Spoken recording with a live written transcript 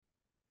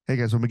Hey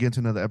guys, when we get to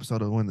another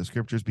episode of When the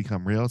Scriptures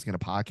Become Real, it's going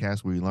to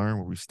podcast where we learn,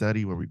 where we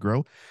study, where we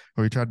grow,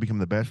 where we try to become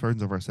the best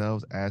versions of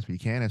ourselves as we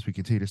can, as we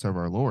continue to serve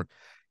our Lord.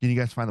 You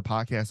guys find the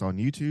podcast on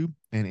YouTube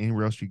and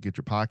anywhere else you get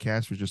your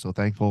podcasts. We're just so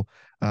thankful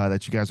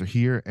that you guys are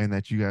here and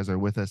that you guys are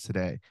with us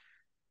today.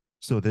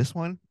 So this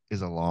one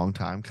is a long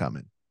time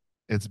coming.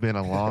 It's been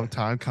a long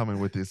time coming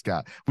with this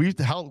guy. We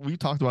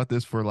talked about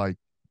this for like,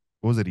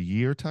 what was it, a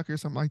year, Tucker,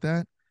 something like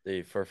that?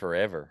 Dude, for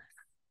forever.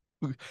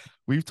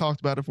 We've talked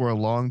about it for a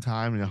long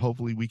time, and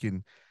hopefully we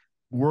can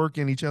work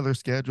in each other's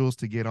schedules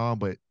to get on,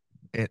 but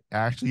it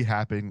actually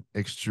happened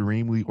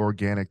extremely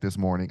organic this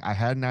morning. I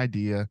had an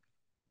idea.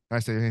 I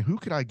said, hey, who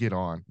could I get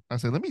on? I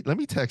said, let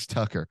me text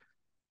Tucker.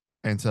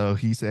 And so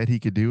he said he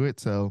could do it.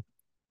 So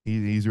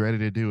he's ready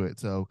to do it.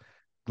 So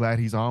glad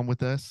he's on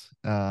with us.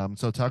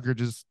 So Tucker,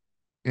 just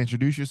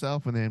introduce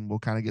yourself and then we'll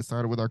kind of get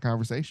started with our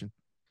conversation.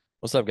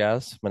 What's up,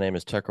 guys? My name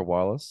is Tucker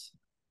Wallace.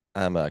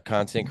 I'm a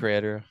content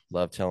creator,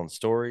 love telling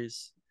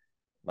stories.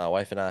 My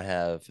wife and I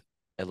have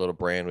a little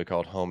brand we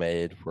call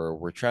Homemade, where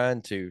we're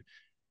trying to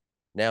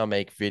now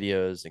make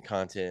videos and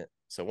content.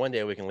 So one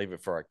day we can leave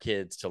it for our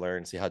kids to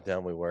learn, see how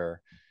dumb we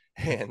were.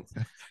 And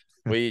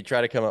we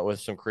try to come up with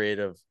some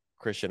creative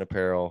Christian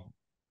apparel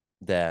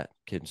that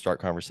can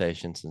start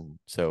conversations. And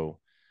so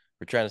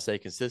we're trying to stay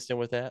consistent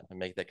with that and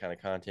make that kind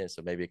of content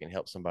so maybe it can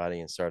help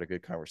somebody and start a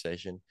good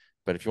conversation.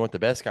 But if you want the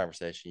best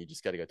conversation, you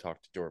just got to go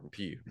talk to Jordan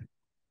Pugh.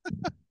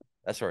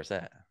 That's where it's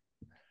at.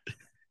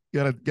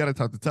 Gotta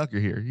talk to Tucker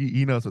here.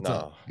 He knows what's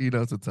up. No. He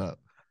knows what's up.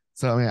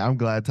 So I mean, I'm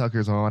glad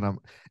Tucker's on.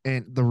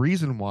 And the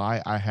reason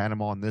why I had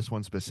him on this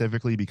one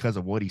specifically because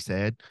of what he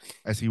said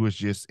as he was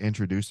just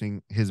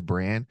introducing his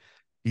brand.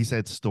 He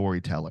said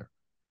storyteller.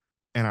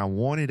 And I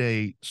wanted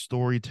a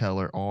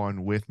storyteller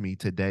on with me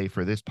today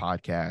for this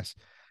podcast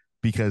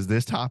because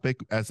this topic,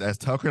 as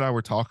Tucker and I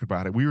were talking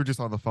about it, we were just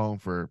on the phone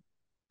for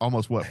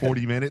almost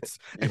 40 minutes.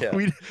 And Yeah.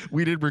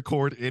 we didn't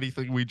record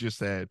anything we just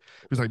said.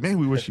 It was like, man,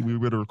 we wish we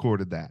would have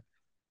recorded that.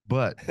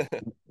 But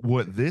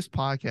what this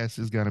podcast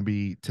is going to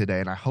be today,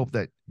 and I hope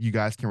that you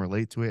guys can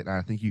relate to it, and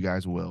I think you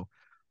guys will.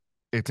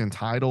 It's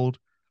entitled,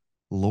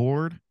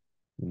 Lord,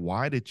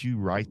 why did you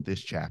write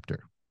this chapter?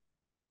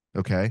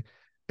 Okay.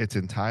 It's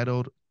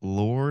entitled,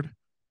 Lord,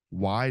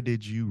 why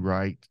did you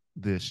write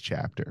this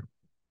chapter?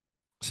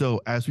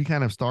 So as we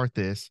kind of start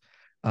this,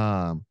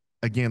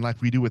 again,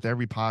 like we do with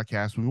every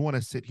podcast, we want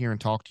to sit here and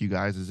talk to you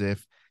guys as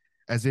if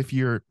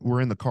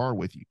we're in the car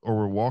with you, or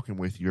we're walking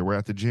with you, or we're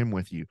at the gym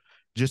with you,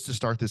 just to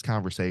start this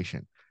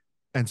conversation.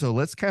 And so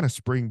let's kind of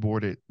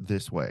springboard it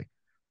this way.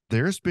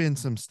 There's been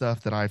some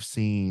stuff that I've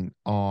seen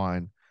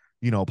on,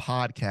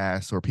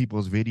 podcasts or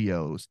people's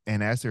videos.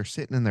 And as they're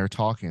sitting in there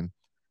talking,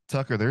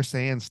 Tucker, they're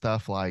saying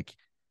stuff like,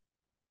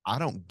 I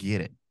don't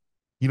get it.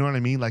 You know what I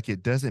mean? Like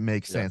it doesn't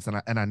make Yeah. sense.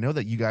 And I know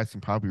that you guys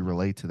can probably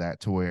relate to that,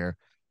 to where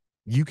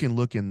you can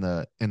look in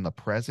the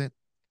present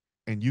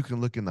and you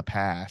can look in the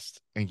past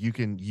and you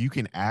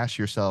can ask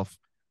yourself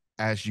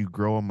as you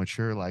grow and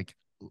mature, like,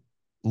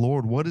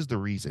 Lord, what is the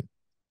reason?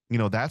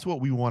 That's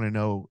what we want to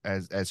know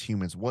as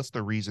humans. What's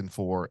the reason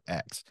for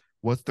X?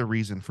 What's the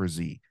reason for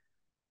Z?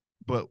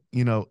 But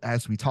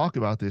as we talk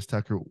about this,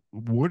 Tucker,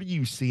 what are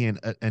you seeing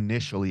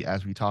initially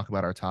as we talk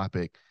about our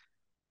topic?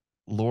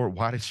 Lord,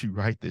 why did you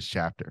write this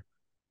chapter?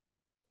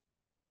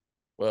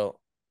 Well,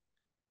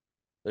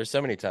 there's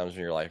so many times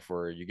in your life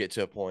where you get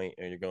to a point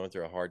and you're going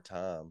through a hard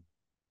time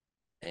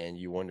and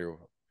you wonder,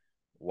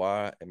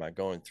 why am I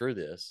going through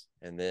this?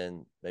 And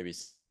then maybe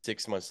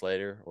 6 months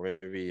later, or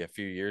maybe a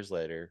few years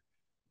later,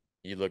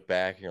 you look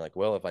back and you're like,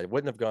 well, if I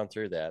wouldn't have gone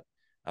through that,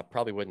 I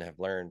probably wouldn't have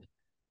learned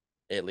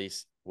at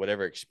least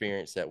whatever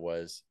experience that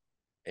was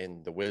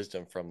and the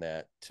wisdom from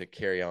that to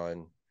carry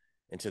on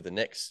into the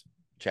next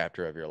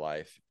chapter of your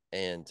life.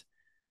 And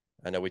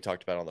I know we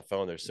talked about on the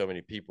phone, there's so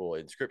many people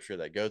in scripture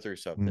that go through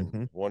something,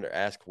 Mm-hmm. wonder,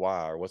 ask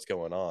why or what's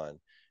going on.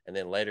 And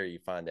then later you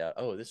find out,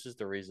 oh, this is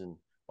the reason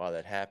why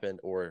that happened.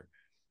 Or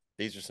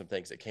these are some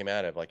things that came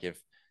out of, like,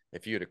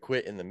 if you had to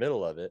quit in the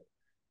middle of it,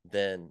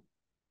 then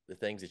the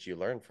things that you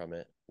learned from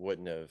it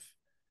wouldn't have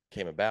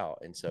came about.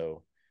 And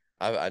so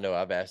I know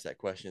I've asked that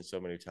question so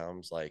many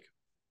times, like,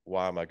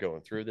 why am I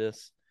going through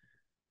this?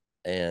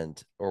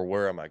 And, or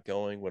where am I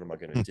going? What am I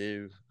going to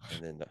do?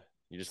 And then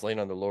you just lean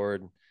on the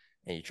Lord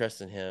and you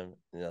trust in him.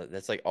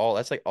 That's like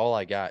all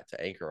I got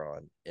to anchor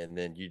on. And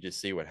then you just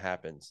see what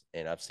happens.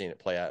 And I've seen it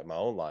play out in my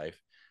own life.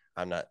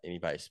 I'm not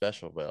anybody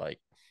special, but like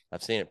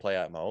I've seen it play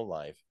out in my own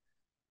life.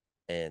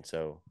 And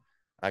so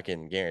I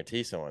can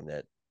guarantee someone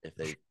that if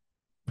they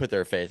put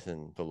their faith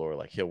in the Lord,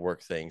 like he'll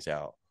work things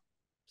out.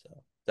 So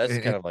that's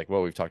And, kind of like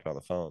what we've talked about on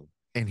the phone.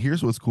 and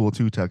here's what's cool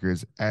too, Tucker,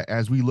 is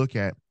as we look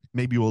at,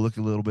 maybe we'll look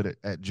a little bit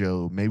at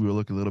Job, maybe we'll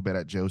look a little bit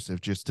at Joseph,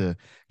 just to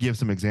give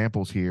some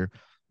examples here.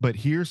 But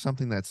here's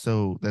something that's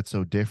so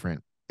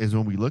different is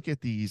when we look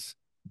at these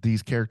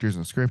characters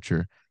in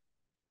scripture,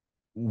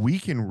 we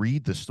can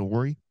read the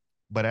story,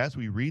 but as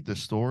we read the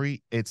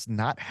story, it's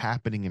not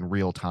happening in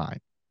real time.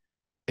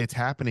 It's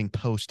happening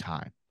post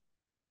time.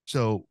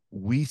 So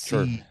we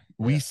Sure. see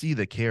we Yeah. see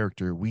the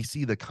character, we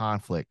see the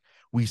conflict,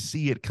 we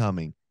see it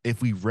coming,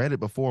 If we've read it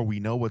before, we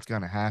know what's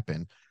going to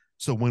happen.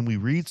 So when we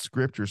read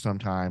scripture,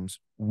 sometimes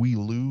we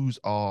lose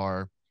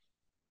our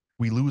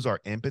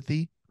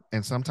empathy,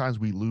 and sometimes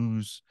we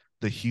lose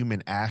the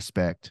human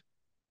aspect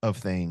of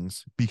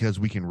things because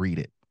we can read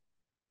it.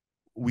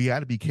 We got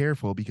to be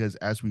careful, because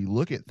as we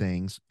look at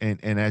things, and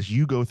as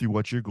you go through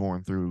what you're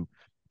going through,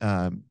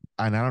 and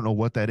I don't know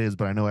what that is,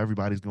 but I know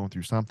everybody's going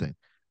through something.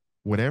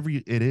 Whatever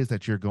it is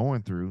that you're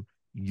going through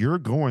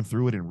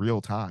it in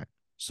real time.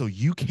 So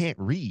you can't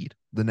read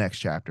the next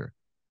chapter.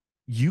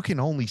 You can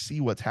only see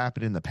what's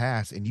happened in the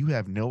past, and you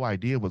have no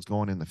idea what's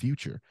going in the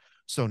future.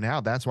 So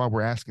now that's why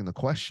we're asking the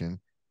question,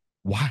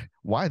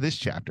 why this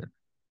chapter?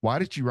 Why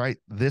did you write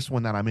this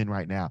one that I'm in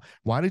right now?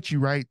 Why did you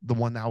write the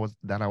one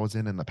that I was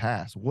in the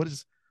past? What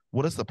is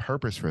the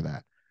purpose for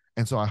that?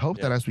 And so I hope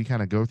that Yeah. as we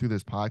kind of go through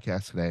this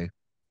podcast today,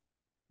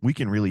 we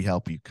can really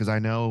help you, because I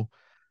know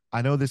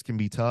this can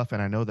be tough,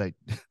 and I know that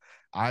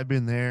I've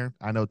been there.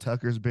 I know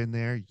Tucker's been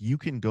there. You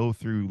can go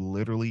through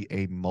literally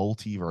a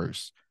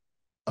multiverse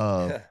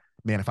of,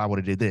 man, if I would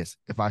have did this,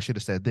 if I should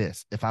have said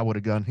this, if I would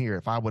have gone here,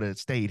 if I would have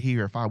stayed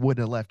here, if I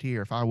wouldn't have left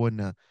here, if I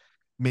wouldn't have,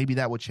 maybe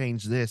that would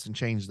change this and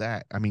change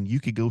that. I mean, you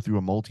could go through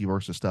a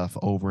multiverse of stuff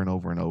over and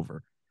over and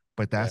over,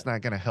 but Yeah. that's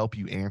not going to help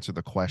you answer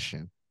the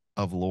question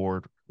of,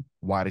 Lord,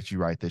 why did you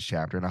write this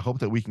chapter? And I hope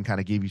that we can kind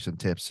of give you some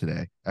tips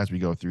today as we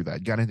go through that.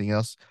 You got anything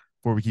else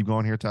before we keep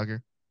going here,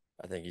 Tucker?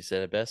 I think you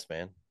said it best,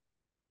 man.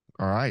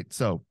 All right.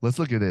 So let's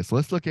look at this.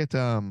 Let's look at,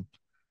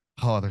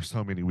 oh, there's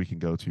so many we can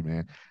go to,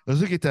 man.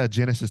 Let's look at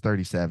Genesis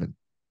 37.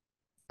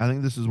 I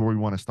think this is where we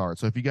want to start.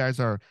 So if you guys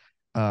are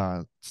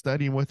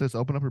studying with us,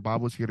 open up your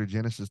Bibles here to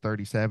Genesis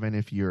 37.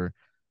 If you're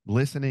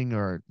listening,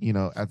 or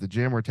at the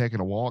gym or taking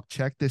a walk,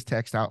 check this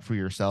text out for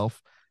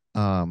yourself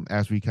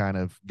as we kind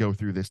of go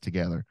through this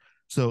together.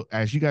 So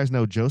as you guys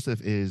know,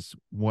 Joseph is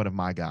one of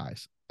my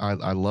guys.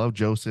 I love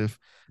Joseph,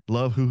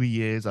 love who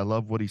he is. I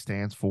love what he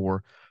stands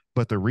for.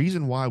 But the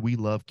reason why we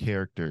love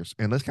characters,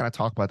 and let's kind of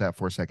talk about that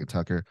for a second,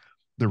 Tucker.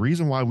 The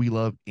reason why we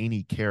love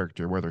any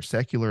character, whether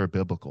secular or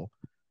biblical,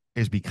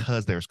 is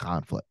because there's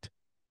conflict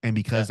and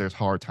because Yeah. there's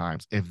hard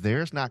times. If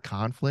there's not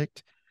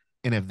conflict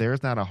and if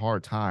there's not a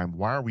hard time,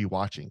 why are we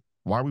watching?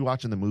 Why are we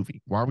watching the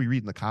movie? Why are we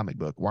reading the comic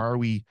book? Why are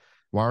we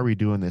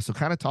doing this? So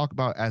kind of talk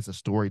about, as a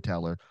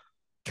storyteller,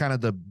 kind of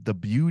the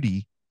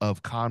beauty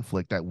of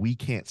conflict that we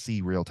can't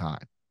see real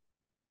time.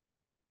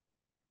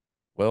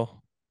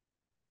 Well,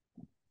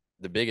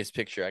 the biggest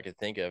picture I could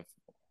think of,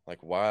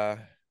 like, why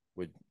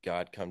would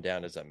God come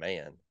down as a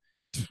man?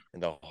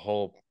 And the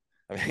whole,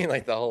 I mean,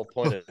 like, the whole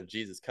point of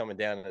Jesus coming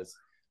down as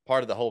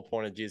part of the whole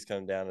point of Jesus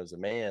coming down as a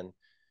man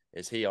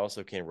is he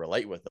also can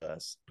relate with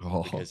us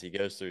Oh, because he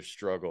goes through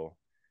struggle.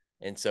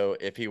 And so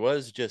if he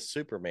was just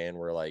Superman,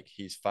 where like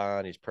he's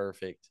fine, he's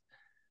perfect,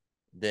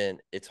 then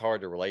it's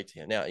hard to relate to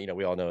him. Now,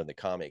 we all know in the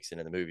comics and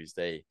in the movies,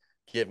 they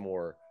give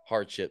more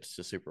hardships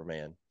to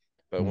Superman.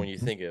 But mm-hmm. when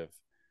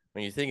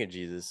you think of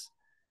Jesus,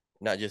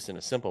 not just in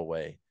a simple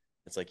way,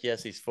 it's like,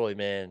 yes, he's fully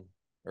man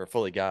or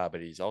fully God,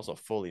 but he's also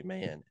fully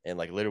man. And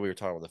like literally we were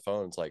talking on the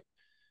phone, it's like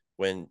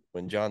when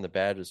John the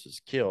Baptist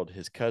was killed,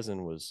 his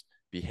cousin was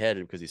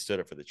beheaded because he stood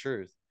up for the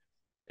truth.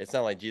 It's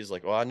not like Jesus,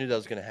 like, oh, I knew that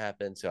was going to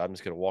happen, so I'm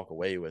just going to walk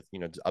away with,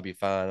 I'll be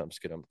fine. I'm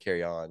just going to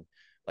carry on.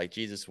 Like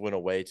Jesus went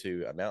away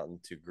to a mountain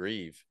to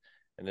grieve,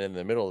 and then in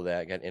the middle of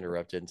that, got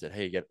interrupted and said,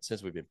 "Hey,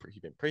 since you've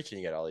been preaching,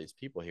 you got all these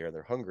people here and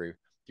they're hungry. Do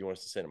you want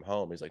us to send them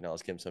home?" He's like, "No,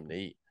 let's give them something to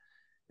eat."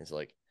 It's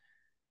like,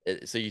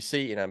 so you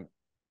see, and I'm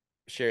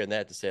sharing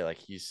that to say,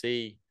 like, you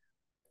see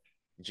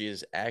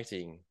Jesus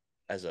acting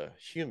as a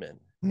human,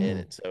 Mm.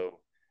 and so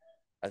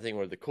I think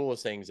one of the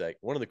coolest things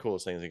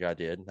that God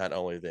did, not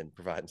only than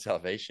providing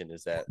salvation,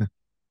 is that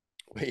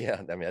yeah,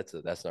 I mean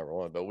that's number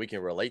one. But we can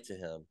relate to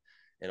him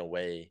in a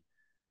way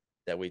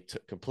that we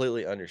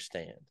completely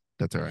understand,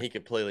 That's all and right. he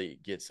completely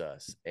gets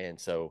us. And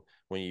so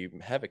when you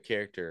have a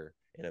character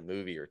in a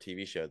movie or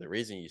TV show, the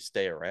reason you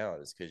stay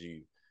around is because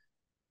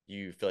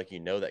you feel like you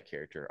know that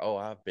character. Oh,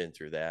 I've been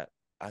through that.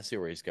 I see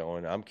where he's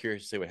going. I'm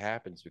curious to see what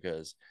happens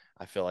because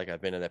I feel like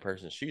I've been in that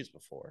person's shoes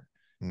before.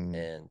 Mm.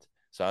 And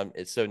so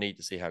it's so neat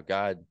to see how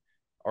God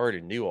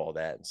already knew all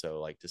that. And so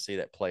like to see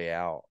that play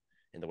out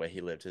in the way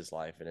he lived his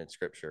life and in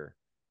scripture,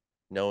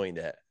 knowing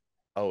that,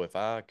 oh, if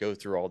I go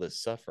through all this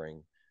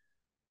suffering,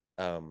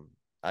 um,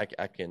 I'm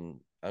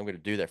going to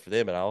do that for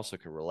them. And I also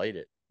can relate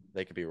it.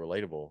 They could be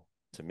relatable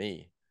to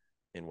me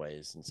in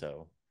ways. And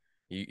so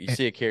you And,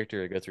 see a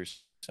character go through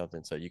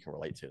something so you can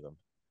relate to them.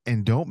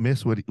 and don't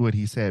miss what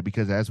he said,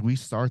 because as we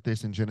start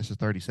this in Genesis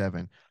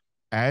 37,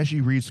 as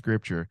you read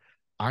scripture,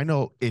 I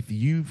know if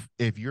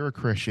you're a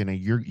Christian and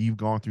you've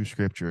gone through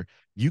scripture,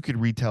 you could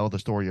retell the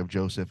story of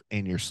Joseph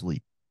in your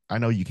sleep. I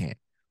know you can.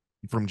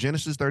 From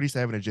Genesis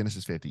 37 to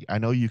Genesis 50. I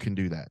know you can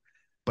do that.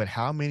 But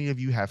how many of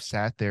you have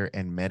sat there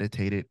and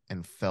meditated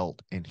and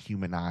felt and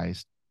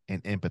humanized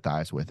and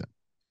empathized with him?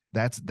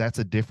 That's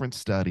a different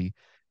study,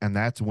 and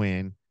that's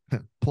when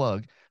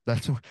plug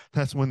that's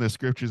that's when the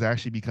scriptures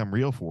actually become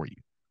real for you,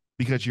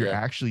 because you're Yeah.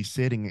 actually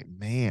sitting,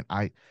 man,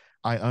 I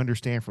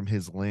understand from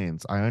his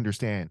lens. I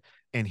understand.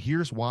 And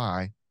here's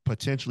why,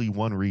 potentially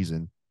one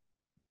reason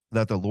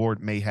that the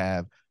Lord may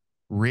have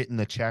written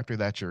the chapter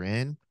that you're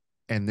in,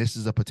 and this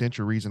is a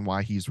potential reason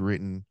why he's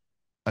written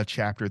a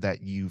chapter that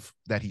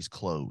he's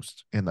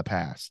closed in the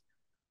past.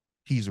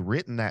 He's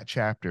written that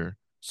chapter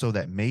so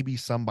that maybe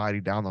somebody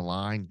down the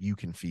line you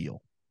can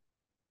feel.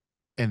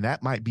 And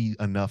that might be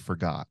enough for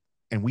God.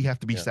 And we have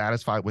to be Yeah.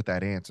 satisfied with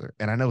that answer.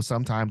 And I know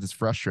sometimes it's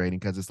frustrating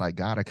because it's like,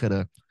 God, I could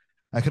have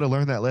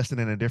learned that lesson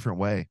in a different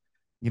way.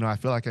 I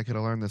feel like I could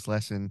have learned this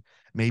lesson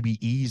maybe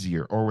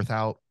easier or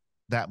without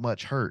that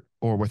much hurt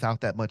or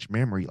without that much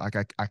memory. Like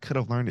I could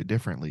have learned it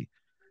differently.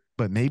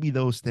 But maybe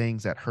those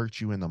things that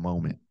hurt you in the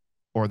moment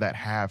or that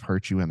have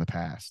hurt you in the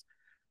past,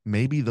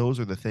 maybe those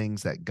are the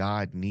things that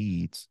God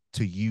needs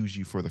to use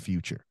you for the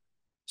future.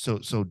 So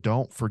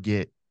don't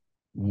forget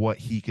what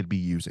he could be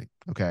using.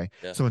 Okay.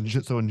 Yeah. So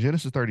in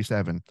Genesis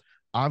 37,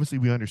 obviously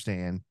we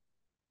understand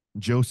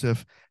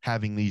Joseph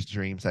having these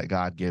dreams that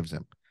God gives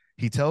him.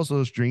 He tells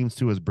those dreams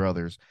to his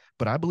brothers,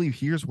 but I believe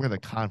here's where the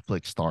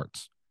conflict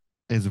starts.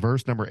 Is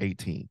verse number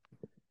 18.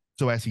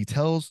 So as he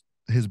tells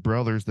his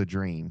brothers the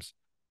dreams,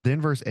 then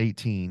verse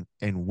 18,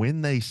 and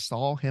when they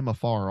saw him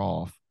afar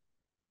off,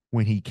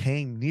 when he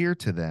came near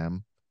to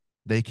them,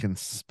 they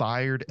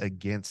conspired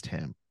against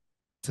him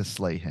to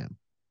slay him.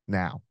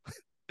 Now,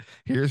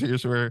 here's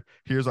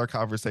our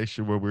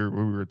conversation where we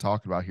were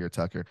talking about here,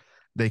 Tucker.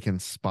 They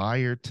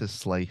conspired to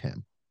slay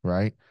him,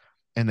 right?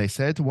 And they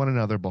said to one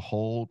another,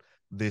 "Behold,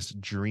 this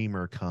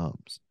dreamer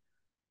comes."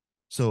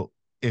 So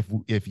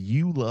if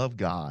you love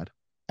God,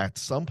 at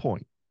some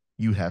point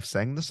you have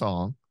sang the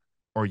song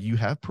or you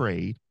have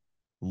prayed,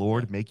 Yeah.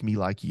 Lord, make me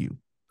like you.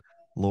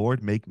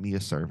 Lord, make me a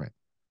servant.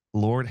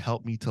 Lord,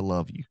 help me to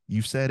love you.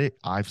 You've said it,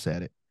 I've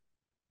said it.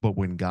 But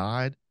when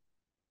God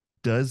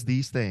does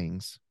these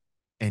things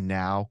and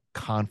now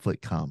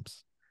conflict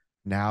comes,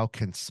 now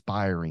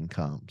conspiring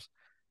comes,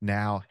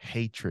 now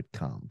hatred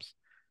comes,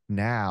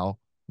 now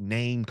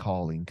name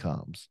calling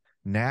comes,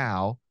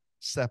 now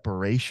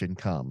separation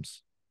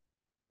comes,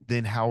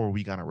 then how are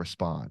we going to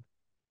respond?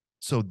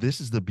 So this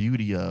is the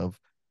beauty of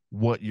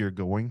what you're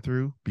going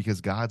through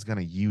because God's going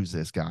to use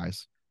this,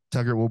 guys.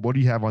 Tucker, well, what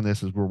do you have on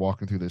this as we're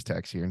walking through this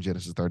text here in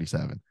Genesis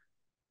 37?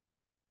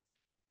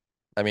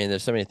 I mean,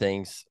 there's so many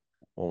things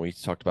when we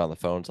talked about on the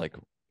phones, like,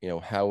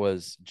 how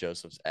was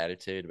Joseph's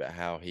attitude about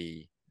how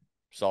he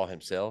saw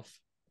himself?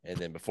 And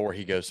then before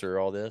he goes through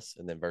all this,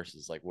 and then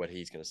versus like what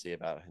he's going to see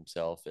about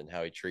himself and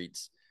how he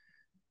treats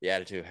the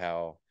attitude,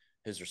 how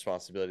his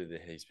responsibility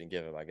that he's been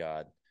given by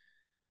God.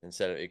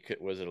 Instead of it could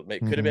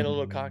have been a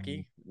little Mm,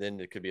 cocky,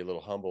 then it could be a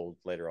little humbled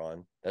later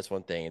on. That's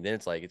one thing. And then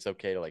it's like it's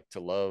okay to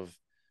love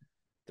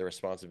the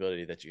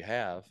responsibility that you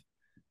have.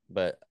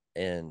 But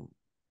and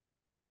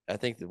I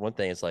think the one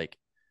thing is like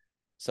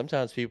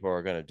sometimes people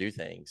are going to do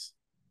things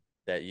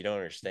that you don't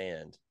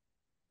understand,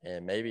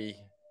 and maybe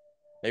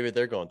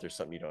they're going through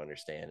something you don't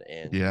understand,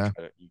 and yeah,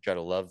 you try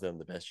to love them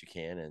the best you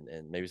can,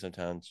 and maybe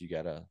sometimes you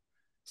gotta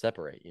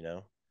separate,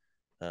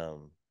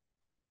 um,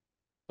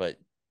 but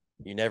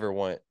you never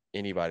want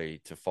anybody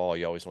to fall.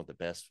 You always want the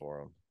best for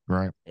them,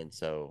 right. and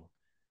so,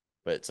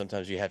 but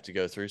sometimes you have to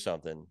go through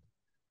something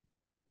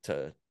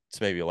to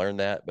maybe learn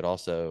that, but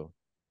also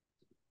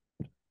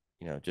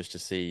just to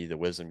see the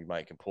wisdom you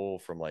might can pull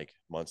from like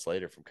months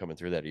later from coming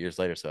through that years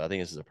later. So I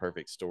think this is a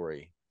perfect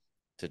story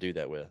to do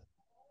that with.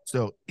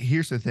 So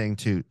here's the thing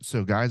too.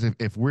 So guys,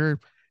 if we're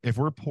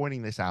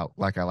pointing this out,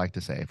 like I like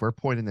to say, if we're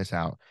pointing this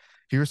out,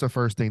 here's the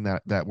first thing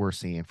that we're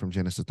seeing from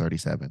Genesis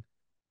 37.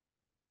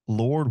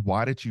 Lord,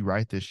 why did you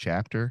write this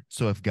chapter?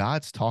 So if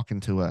God's talking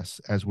to us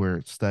as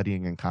we're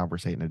studying and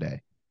conversating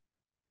today,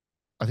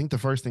 I think the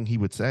first thing he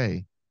would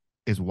say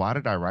is, why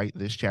did I write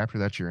this chapter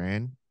that you're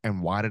in?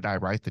 And why did I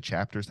write the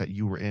chapters that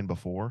you were in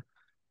before?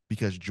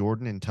 Because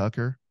Jordan and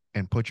Tucker,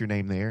 and put your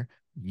name there,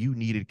 you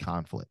needed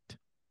conflict.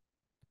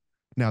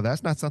 Now,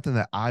 that's not something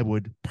that I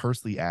would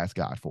personally ask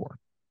God for.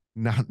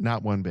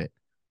 Not one bit.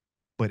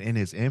 But in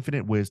his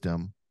infinite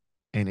wisdom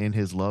and in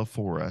his love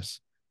for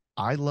us,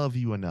 I love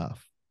you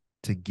enough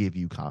to give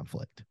you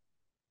conflict.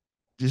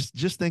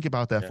 Just think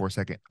about that Yeah. for a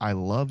second. I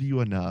love you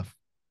enough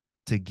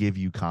to give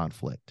you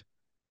conflict.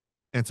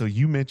 And so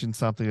you mentioned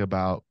something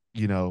about,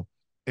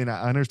 and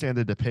I understand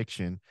the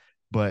depiction,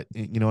 but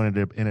in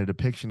a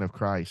depiction of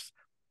Christ,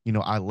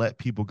 I let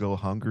people go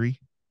hungry,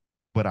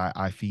 but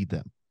I feed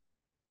them.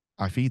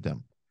 I feed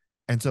them.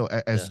 And so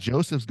as Yeah.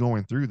 Joseph's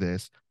going through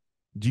this,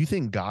 do you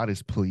think God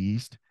is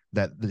pleased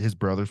that his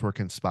brothers were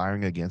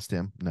conspiring against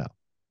him? No.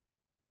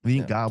 You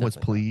think No, God was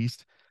definitely not.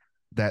 pleased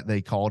that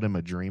they called him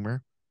a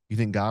dreamer? You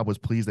think God was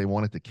pleased they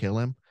wanted to kill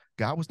him?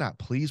 God was not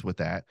pleased with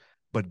that,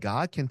 but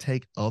God can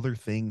take other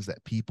things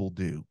that people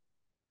do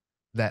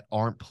that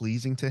aren't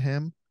pleasing to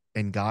him,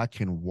 and God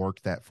can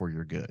work that for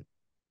your good.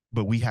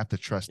 But we have to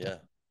trust him. Yeah.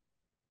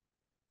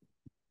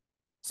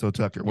 So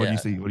Tucker, what do you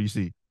Yeah. see? What do you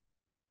see?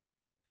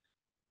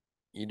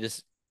 You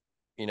just,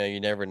 you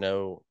never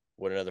know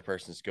what another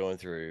person's going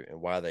through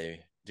and why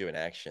they do an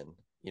action.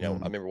 I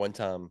Mm, remember one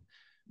time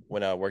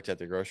when I worked at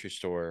the grocery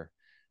store,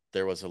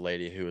 there was a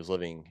lady who was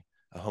living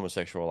a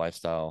homosexual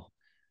lifestyle.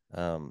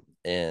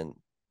 And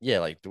yeah,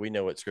 like, do we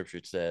know what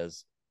scripture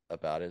says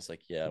about it. It's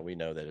like, yeah, we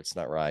know that it's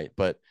not right.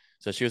 But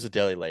so she was a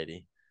deli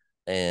lady,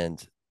 and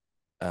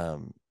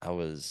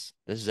this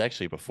is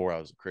actually before I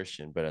was a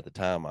Christian, but at the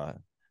time I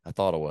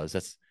thought it was.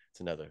 It's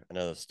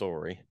another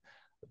story.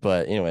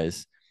 But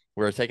anyways,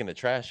 we were taking the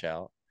trash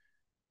out,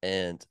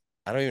 and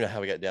I don't even know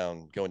how we got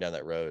going down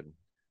that road,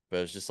 but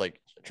it was just like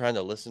trying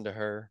to listen to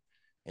her,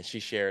 and she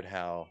shared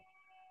how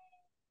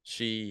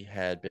she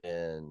had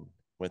been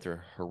went through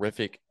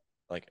horrific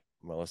like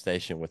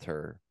molestation with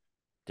her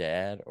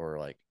dad or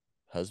like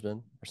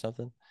husband or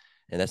something,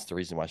 and that's the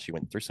reason why she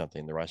went through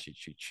something. The why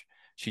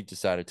she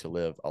decided to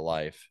live a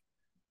life.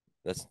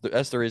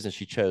 That's the reason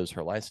she chose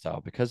her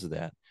lifestyle, because of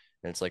that.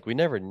 And it's like we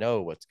never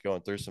know what's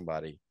going through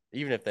somebody,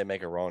 even if they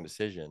make a wrong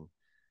decision.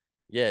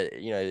 Yeah,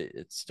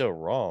 it's still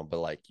wrong, but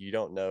like you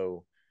don't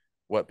know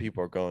what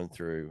people are going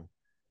through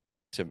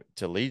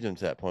to lead them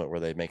to that point where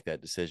they make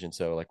that decision.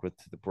 So like with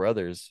the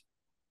brothers,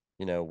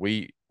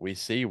 we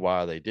see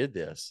why they did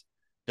this.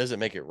 Doesn't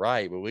make it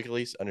right, but we can at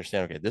least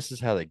understand, okay, this is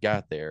how they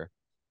got there.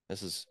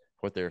 This is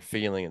what they're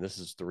feeling, and this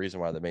is the reason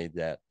why they made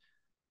that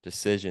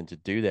decision to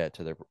do that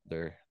to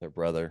their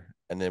brother.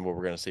 And then what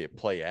we're going to see it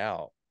play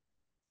out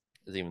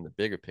is even the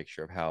bigger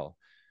picture of how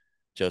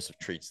Joseph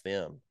treats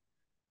them.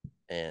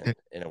 And And,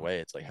 in a way,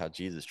 it's like how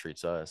Jesus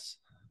treats us.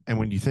 and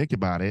when you think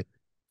about it,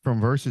 from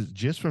verse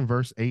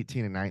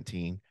 18 and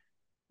 19,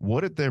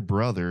 what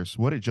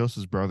did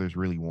Joseph's brothers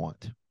really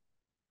want?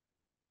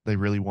 They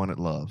really wanted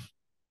love,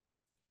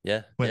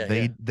 Yeah, but yeah,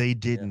 yeah, they yeah,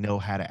 didn't know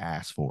how to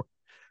ask for it.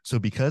 So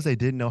because they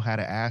didn't know how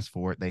to ask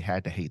for it, they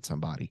had to hate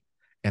somebody.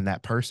 And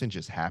that person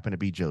just happened to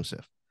be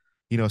Joseph.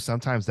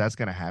 Sometimes that's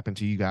going to happen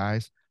to you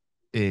guys,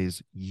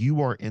 is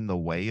you are in the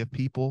way of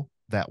people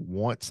that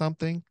want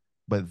something,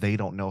 but they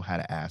don't know how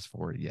to ask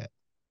for it yet.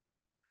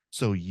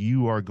 So yeah,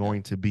 you're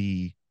going to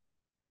be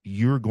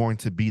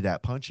that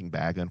punching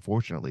bag,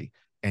 unfortunately.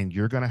 And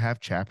you're going to have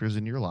chapters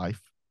in your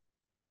life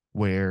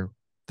where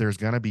there's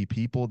going to be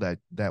people that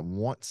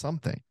want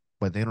something,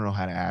 but they don't know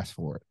how to ask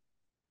for it.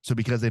 So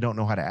because they don't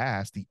know how to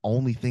ask, the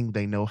only thing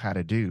they know how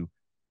to do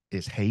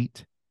is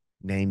hate,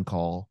 name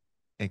call,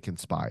 and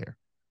conspire.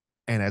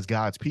 And as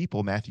God's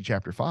people, Matthew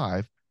chapter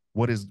 5,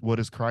 what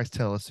does Christ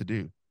tell us to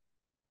do?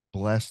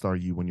 Blessed are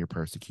you when you're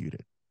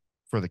persecuted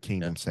for the yeah,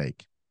 kingdom's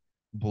sake.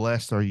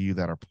 Blessed are you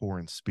that are poor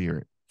in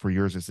spirit, for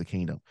yours is the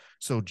kingdom.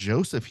 So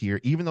Joseph here,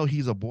 even though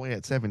he's a boy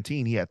at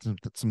 17, he had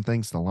some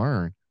things to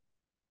learn.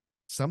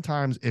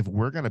 Sometimes if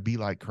we're going to be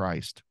like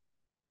Christ,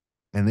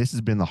 and this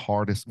has been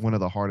one of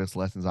the hardest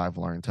lessons I've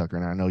learned, Tucker,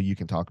 and I know you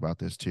can talk about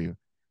this too,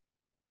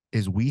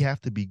 is we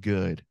have to be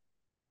good.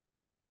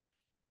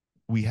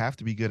 We have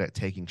to be good at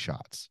taking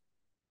shots.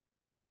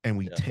 And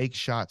we yeah, take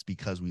shots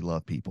because we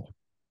love people.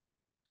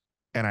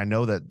 And I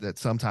know that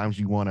sometimes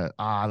you want to,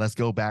 let's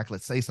go back,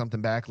 let's say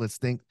something back, let's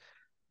think.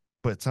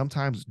 But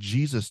sometimes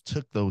Jesus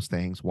took those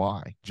things.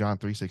 Why? John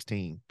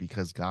 3:16,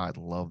 because God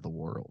loved the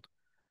world.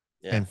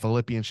 yeah. And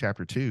Philippians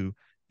chapter 2,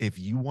 if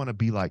you want to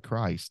be like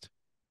Christ,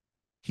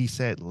 he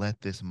said,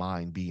 let this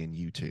mind be in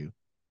you too.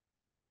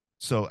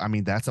 So I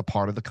mean, that's a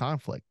part of the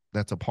conflict.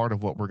 That's a part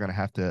of what we're gonna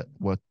have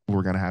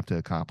to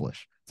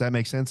accomplish. Does that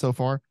make sense so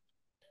far?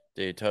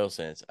 Dude, total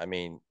sense. I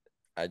mean,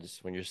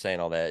 when you're saying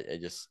all that,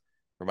 it just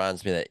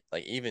reminds me that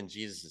like even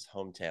Jesus'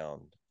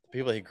 hometown, the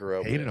people he grew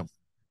up Hated with him.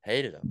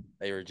 hated him.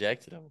 They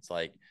rejected him. It's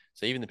like,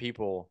 so even the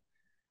people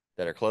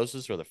that are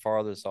closest or the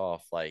farthest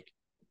off, like,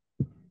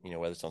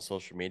 whether it's on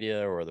social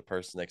media or the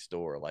person next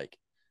door, like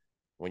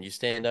when you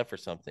stand up for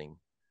something,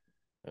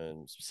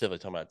 and specifically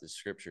talking about the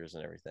scriptures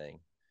and everything,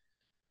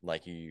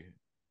 like you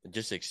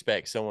just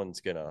expect someone's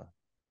gonna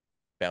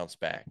bounce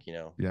back,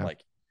 Yeah.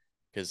 like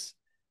because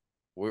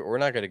we're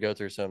not going to go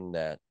through something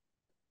that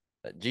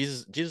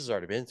Jesus has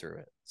already been through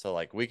it. So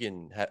like we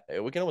can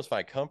almost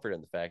find comfort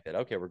in the fact that,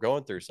 okay, we're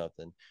going through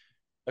something.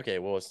 Okay,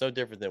 well, it's no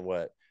different than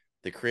what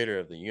the creator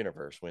of the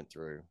universe went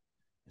through,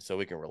 so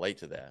we can relate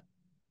to that,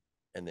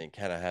 and then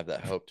kind of have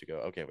that hope to go,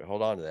 okay, but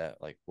hold on to that,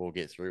 like we'll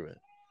get through it.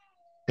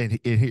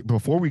 And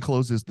before we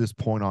close this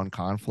point on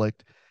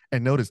conflict,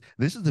 and notice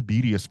this is the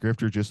beauty of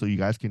scripture, just so you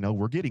guys can know,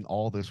 we're getting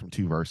all this from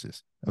two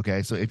verses.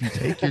 Okay, so if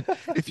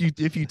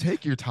you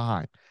take your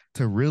time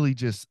to really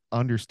just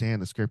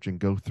understand the scripture and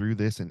go through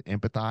this and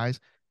empathize,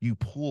 you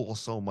pull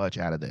so much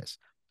out of this.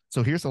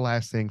 So here's the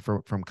last thing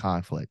from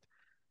conflict.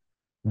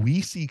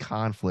 We see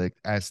conflict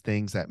as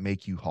things that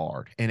make you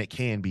hard, and it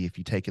can be if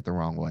you take it the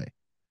wrong way.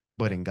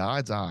 But Yeah, in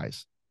God's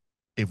eyes,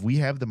 if we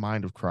have the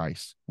mind of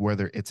Christ,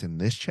 whether it's in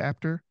this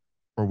chapter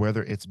or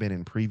whether it's been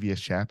in previous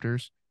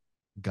chapters,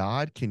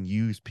 God can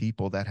use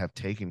people that have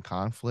taken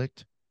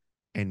conflict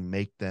and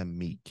make them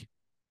meek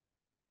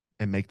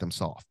and make them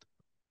soft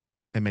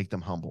and make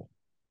them humble.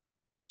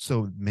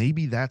 So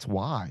maybe that's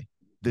why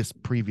this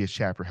previous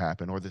chapter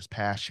happened or this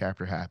past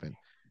chapter happened,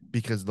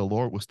 because the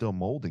Lord was still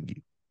molding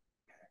you.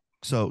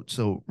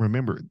 So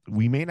remember,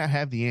 we may not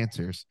have the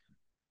answers,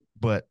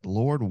 but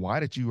Lord, why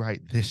did you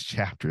write this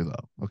chapter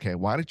though? Okay,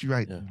 why did you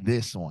write yeah,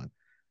 this one?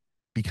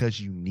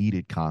 Because you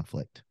needed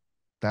conflict.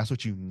 That's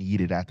what you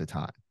needed at the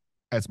time.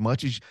 As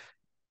much as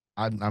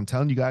I'm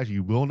telling you guys,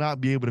 you will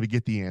not be able to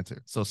get the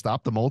answer. So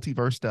stop the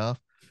multiverse stuff.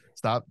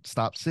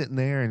 Stop sitting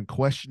there and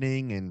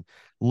questioning and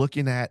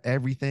looking at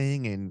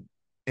everything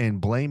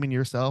and blaming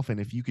yourself. And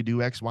if you could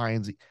do X, Y,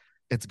 and Z,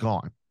 it's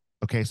gone.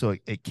 Okay. So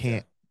it Yeah.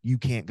 can't, you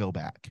can't go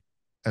back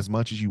as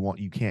much as you want.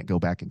 You can't go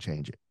back and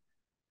change it.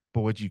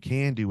 But what you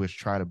can do is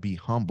try to be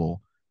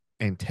humble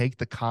and take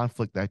the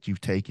conflict that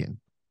you've taken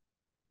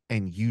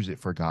and use it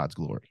for God's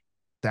glory.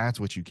 That's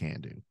what you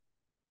can do.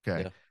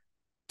 Okay. Yeah.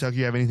 Tuck,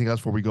 you have anything else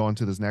before we go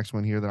into this next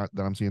one here that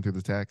I'm seeing through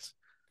the text?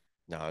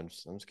 No, I'm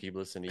just keep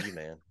listening to you,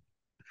 man.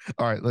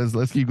 All right,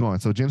 let's keep going.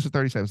 So Genesis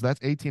 37. So that's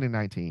 18 and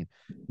 19.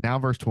 Now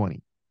verse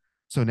 20.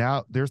 So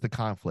now there's the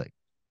conflict.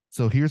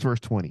 So here's verse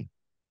 20.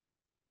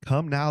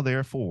 Come now,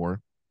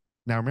 therefore.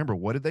 Now remember,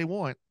 what did they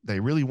want? They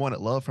really wanted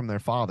love from their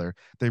father.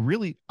 I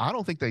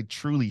don't think they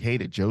truly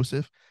hated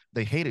Joseph.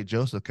 They hated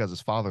Joseph because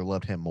his father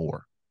loved him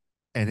more.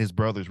 And his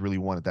brothers really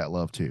wanted that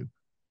love too.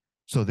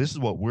 So this is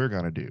what we're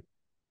going to do.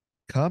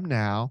 Come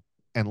now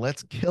and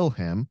let's kill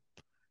him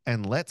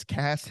and let's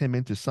cast him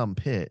into some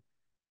pit.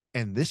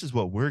 And this is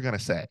what we're going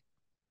to say,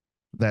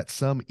 that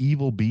some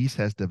evil beast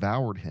has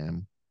devoured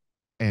him,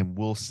 and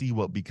we'll see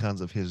what becomes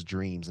of his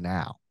dreams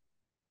now.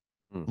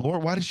 Hmm.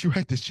 Lord, why did you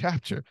write this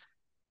chapter?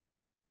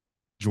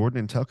 Jordan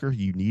and Tucker,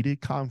 you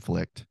needed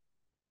conflict,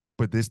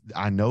 but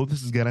I know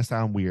this is going to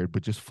sound weird,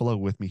 but just flow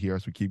with me here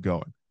as we keep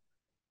going.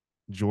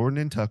 Jordan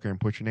and Tucker, and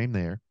put your name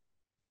there,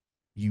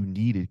 you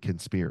needed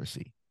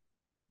conspiracy.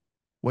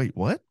 Wait,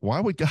 what?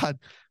 Why would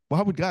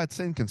God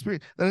send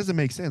conspiracy? That doesn't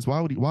make sense. Why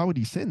would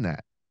he send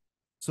that?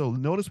 So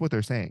notice what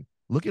they're saying.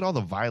 Look at all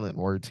the violent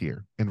words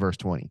here in verse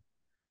 20.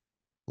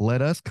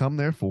 Let us come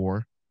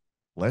therefore,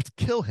 let's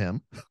kill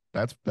him.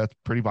 That's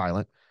pretty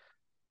violent.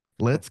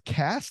 Let's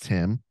cast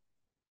him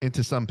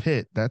into some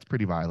pit. That's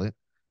pretty violent.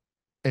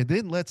 And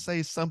then let's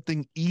say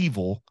something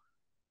evil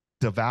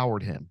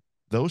devoured him.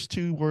 Those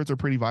two words are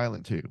pretty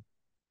violent too.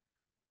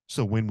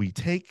 So when we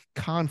take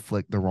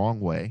conflict the wrong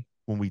way,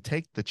 when we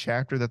take the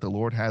chapter that the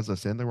Lord has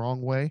us in the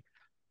wrong way,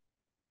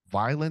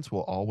 violence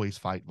will always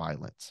fight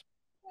violence.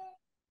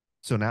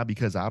 So now,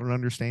 because I don't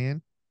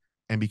understand,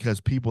 and because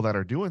people that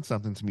are doing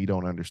something to me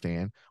don't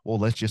understand, well,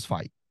 let's just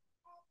fight.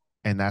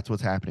 And that's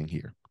what's happening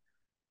here.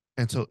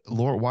 And so,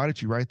 Lord, why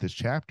did you write this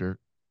chapter?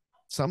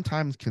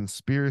 Sometimes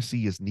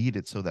conspiracy is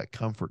needed so that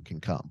comfort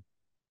can come.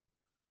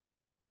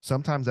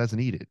 Sometimes that's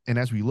needed. And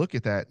as we look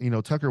at that,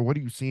 Tucker, what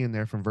are you seeing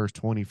there from verse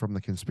 20 from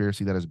the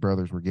conspiracy that his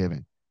brothers were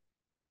giving?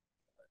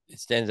 It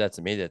stands out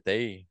to me that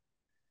they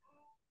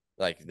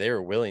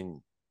were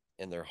willing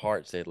in their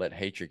hearts, they let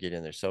hatred get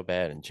in there so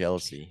bad, and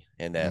jealousy,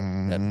 and that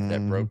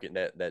Mm-hmm. broken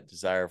that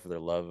desire for their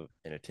love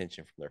and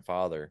attention from their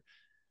father,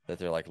 that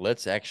they're like,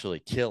 let's actually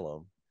kill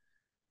him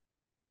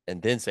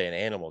and then say an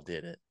animal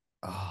did it.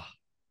 Oh,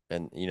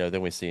 And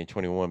then we see in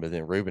 21, but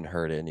then Reuben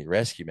heard it and he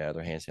rescued him out of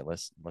their hands, saying,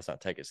 let's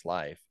not take his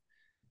life.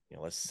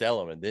 Let's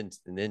sell him and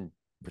then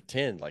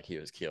pretend like he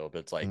was killed. But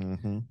it's like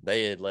mm-hmm.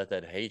 they had let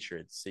that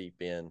hatred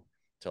seep in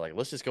to, like,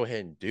 let's just go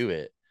ahead and do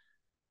it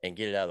and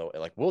get it out of the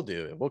way. Like, we'll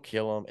do it, we'll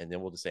kill him, and then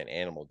we'll just say an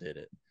animal did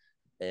it.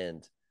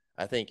 And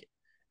I think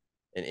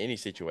in any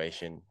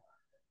situation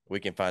we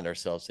can find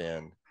ourselves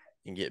in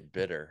and get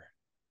bitter.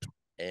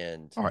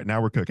 And All right,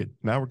 now we're cooking.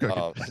 Now we're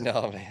cooking.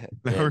 no, man.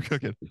 Now we're And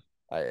cooking.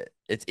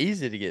 it's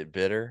easy to get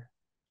bitter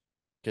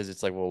because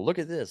it's like, well, look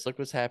at this, look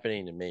what's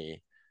happening to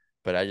me.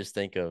 But I just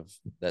think of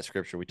that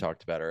scripture we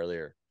talked about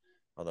earlier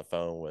on the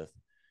phone, with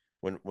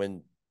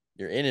when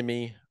your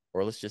enemy,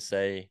 or let's just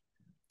say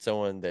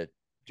someone that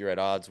you're at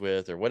odds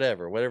with, or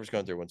whatever's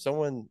going through, when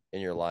someone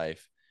in your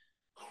life,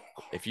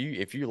 if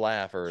you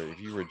laugh or if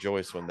you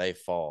rejoice when they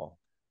fall,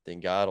 then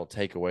God will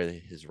take away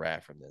his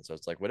wrath from them. So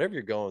it's like, whatever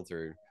you're going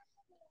through,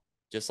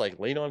 just like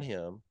lean on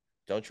him.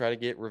 Don't try to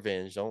get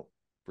revenge. Don't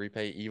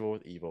repay evil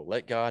with evil.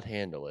 Let God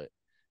handle it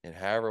in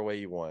however way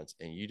he wants.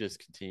 And you just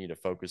continue to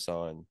focus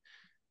on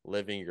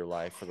living your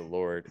life for the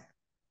Lord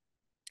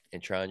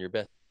and trying your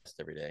best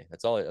every day.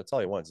 That's all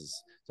he wants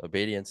is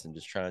obedience, and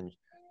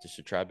just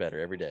to try better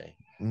every day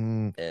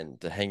Mm.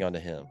 and to hang on to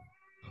him.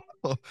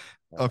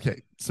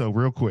 Okay, so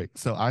real quick.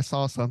 So I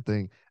saw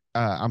something.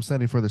 I'm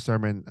studying for the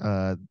sermon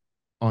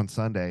on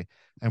Sunday,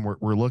 and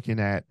we're looking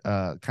at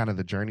kind of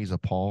the journeys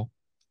of Paul.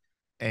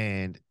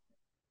 And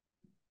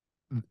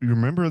you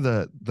remember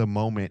the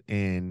moment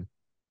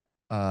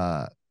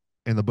uh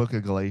in the book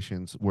of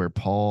Galatians where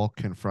Paul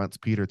confronts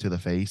Peter to the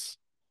face,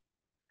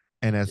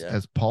 and as Yeah.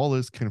 as Paul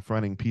is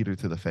confronting Peter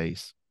to the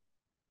face,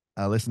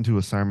 I listened to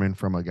a sermon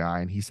from a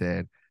guy, and he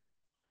said,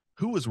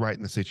 "Who was right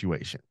in the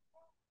situation?"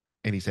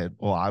 And he said,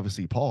 "Well,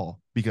 obviously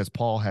Paul, because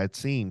Paul had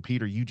seen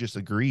Peter. You just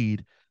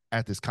agreed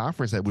at this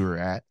conference that we were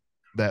at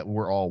that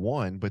we're all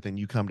one, but then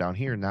you come down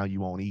here and now you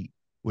won't eat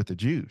with the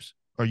Jews,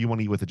 or you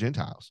won't eat with the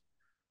Gentiles."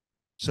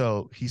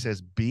 So he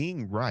says,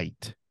 being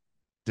right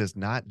does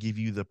not give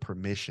you the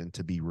permission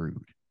to be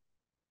rude.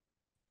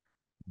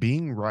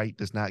 Being right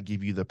does not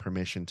give you the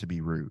permission to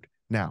be rude.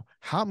 Now,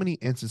 how many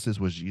instances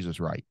was Jesus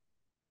right?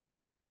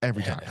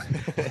 Every time.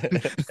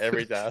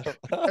 Every time.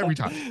 Every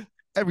time.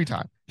 Every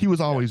time. He was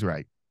Yeah. always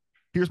right.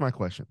 Here's my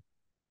question.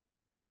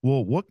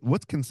 Well,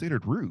 what's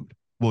considered rude?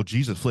 Well,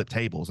 Jesus flipped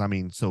tables. I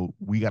mean, so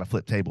we got to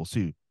flip tables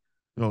too.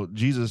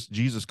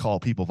 Jesus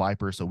called people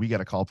vipers, so we got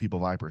to call people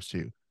vipers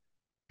too.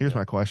 Here's Yeah.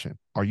 my question: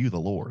 are you the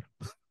Lord?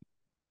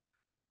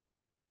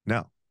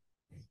 No,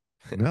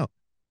 no.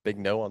 Big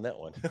no on that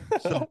one.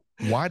 So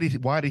why did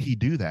he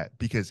do that?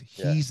 Because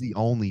Yeah. he's the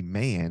only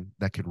man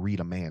that could read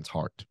a man's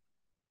heart.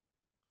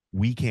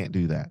 We can't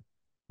do that.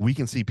 We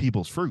can see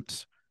people's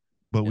fruits,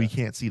 but we Yeah.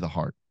 can't see the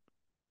heart.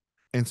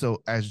 And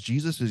so as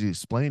Jesus is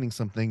explaining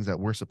some things that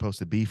we're supposed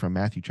to be from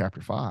Matthew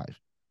chapter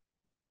 5,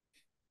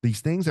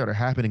 these things that are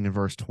happening in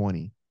verse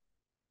 20,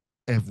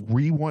 if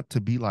we want to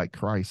be like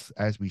Christ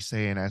as we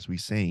say and as we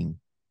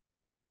sing,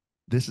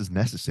 this is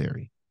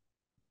necessary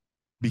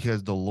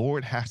because the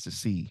Lord has to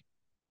see,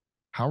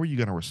 how are you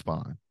going to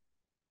respond?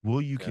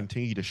 Will you Yeah.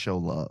 continue to show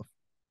love?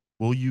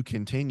 Will you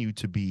continue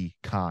to be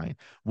kind?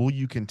 Will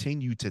you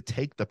continue to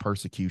take the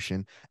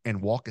persecution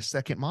and walk a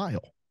second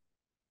mile?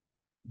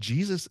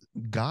 Jesus,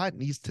 God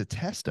needs to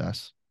test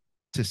us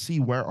to see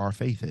where our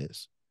faith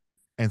is.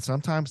 And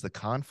sometimes the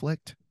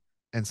conflict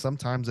and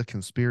sometimes the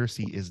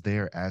conspiracy is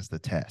there as the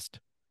test.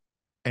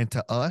 And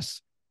to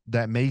us,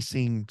 that may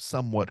seem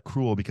somewhat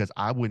cruel because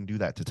I wouldn't do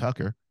that to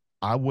Tucker.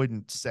 I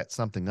wouldn't set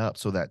something up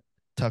so that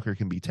Tucker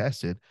can be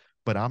tested,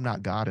 but I'm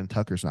not God and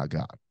Tucker's not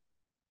God.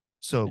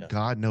 So Yeah.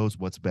 God knows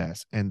what's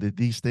best. And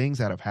these things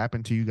that have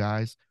happened to you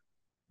guys,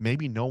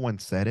 maybe no one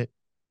said it,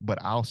 but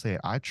I'll say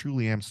it. I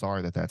truly am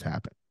sorry that that's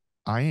happened.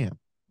 I am.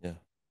 Yeah.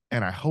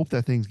 And I hope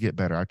that things get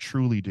better. I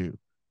truly do.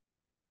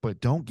 But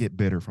don't get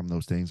bitter from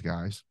those things,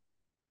 guys.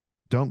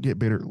 Don't get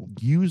bitter.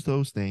 Use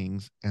those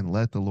things and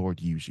let the Lord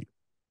use you.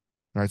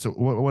 All right. So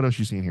what else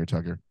you seeing here,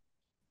 Tucker?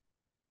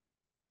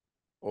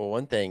 Well,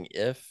 one thing,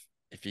 if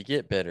you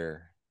get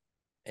bitter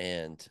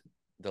and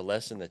the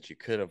lesson that you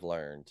could have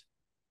learned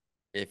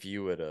if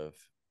you would have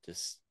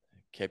just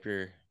kept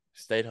your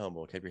stayed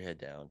humble, kept your head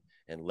down,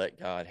 and let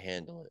God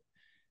handle it,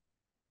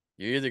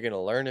 you're either going to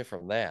learn it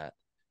from that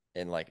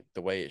and like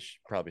the way it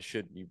probably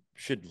should, you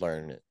should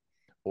learn it,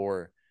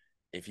 or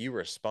if you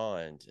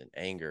respond in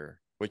anger,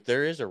 which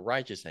there is a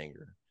righteous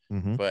anger,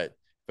 Mm-hmm. but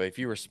if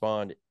you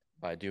respond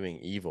by doing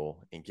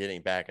evil and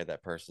getting back at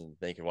that person,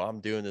 thinking, well,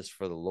 I'm doing this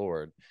for the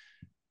Lord,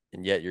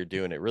 and yet you're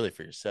doing it really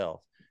for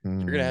yourself,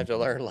 you're gonna have to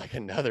learn like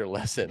another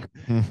lesson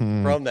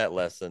Mm-hmm. from that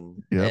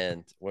lesson. Yep.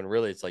 And when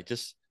really it's like,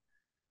 just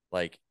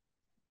like,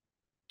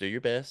 do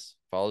your best,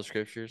 follow the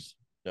scriptures,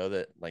 know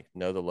that, like,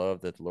 know the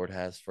love that the Lord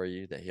has for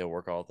you, that He'll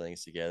work all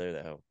things together,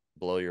 that He'll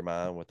blow your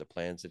mind with the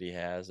plans that He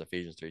has.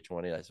 Ephesians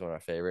 3:20, that's one of my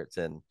favorites.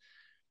 And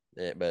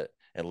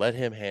and let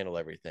Him handle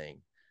everything,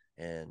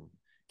 and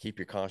keep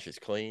your conscience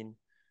clean,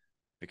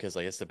 because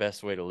like it's the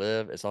best way to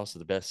live. It's also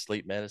the best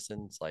sleep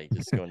medicine. It's like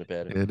just going to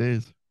bed. It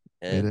is.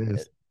 It And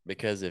is.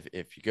 because if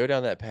you go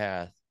down that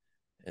path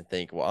and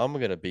think, well, I'm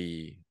gonna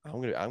be the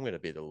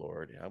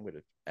Lord, I'm gonna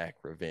act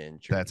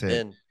revenge, or That's it.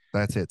 then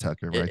That's it,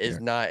 Tucker, right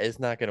there. it's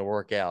not gonna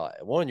work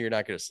out. One, you're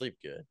not gonna sleep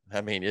good. I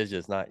mean, it's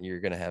just not.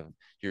 You're gonna have,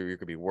 you're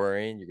gonna be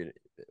worrying. You're gonna,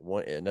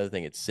 one, another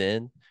thing, it's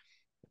sin,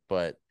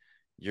 but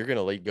you're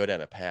gonna go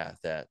down a path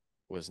that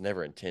was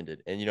never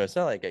intended. And it's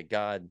not like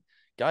God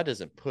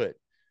doesn't put,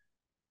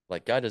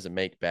 like, God doesn't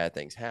make bad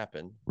things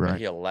happen, but Right.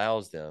 He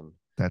allows them,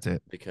 That's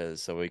it.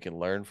 because so we can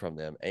learn from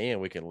them and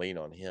we can lean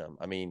on Him.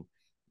 I mean,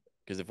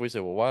 because if we say,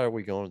 well, why are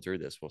we going through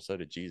this? Well, so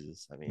did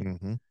Jesus. I mean,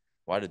 Mm-hmm.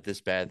 why did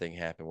this bad thing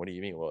happen? What do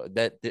you mean? Well,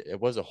 that it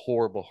was a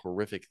horrible,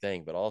 horrific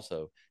thing, but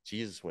also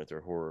Jesus went through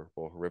a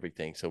horrible, horrific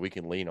thing, so we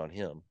can lean on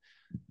Him.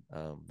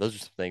 Those are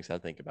some things I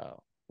think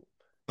about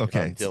if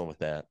I'm Okay. dealing with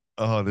that.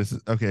 Oh, this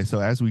is okay. So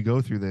as we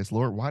go through this,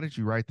 Lord, why did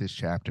you write this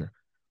chapter?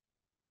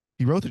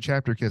 He wrote the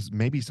chapter because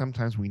maybe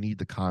sometimes we need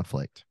the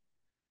conflict.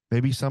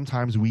 Maybe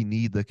sometimes we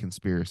need the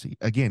conspiracy.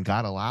 Again,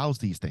 God allows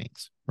these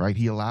things, right?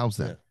 He allows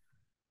Yeah, them.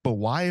 But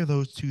why are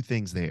those two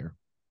things there?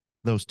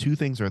 Those two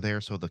things are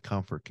there so the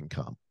comfort can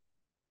come.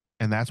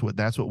 And that's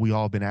what we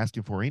all been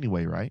asking for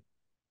anyway, right?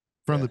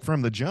 From yeah,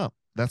 the jump.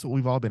 That's what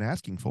we've all been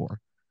asking for.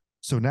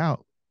 So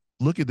now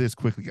look at this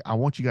quickly. I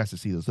want you guys to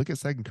see this. Look at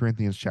Second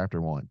Corinthians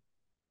chapter 1.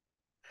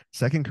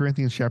 Second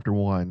Corinthians chapter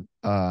 1.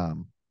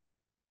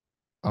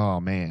 Oh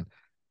man,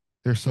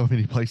 there's so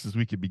many places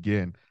we could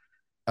begin.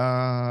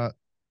 Uh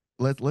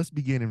let's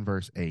begin in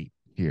verse 8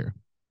 here.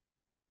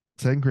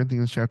 Second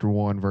Corinthians chapter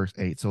 1, verse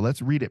 8. So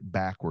let's read it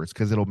backwards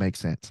because it'll make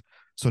sense.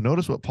 So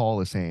notice what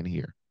Paul is saying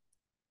here.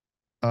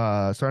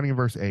 Starting in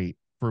verse 8,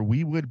 for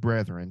we would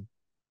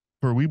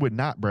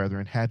not,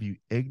 brethren, have you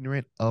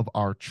ignorant of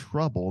our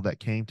trouble that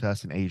came to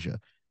us in Asia.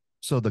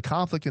 So the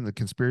conflict and the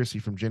conspiracy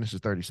from Genesis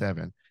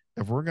 37,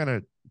 if we're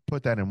gonna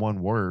put that in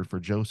one word for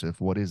Joseph,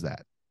 what is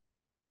that?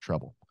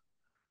 Trouble.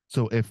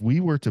 So if we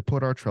were to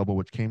put our trouble,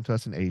 which came to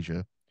us in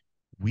Asia,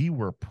 we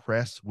were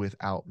pressed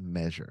without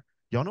measure.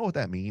 Y'all know what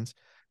that means?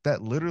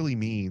 That literally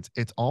means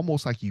it's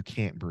almost like you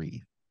can't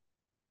breathe.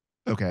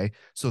 Okay.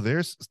 So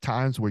there's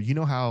times where you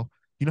know how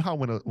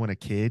when a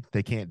kid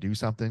they can't do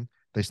something,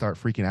 they start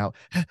freaking out.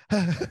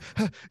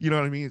 You know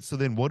what I mean? So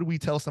then what do we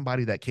tell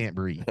somebody that can't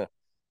breathe?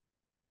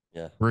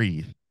 yeah,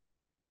 Breathe.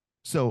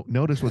 So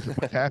notice what's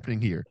happening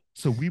here.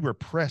 So we were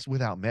pressed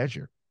without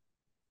measure,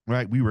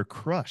 right? We were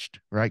crushed,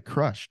 right?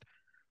 Crushed.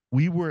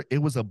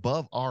 it was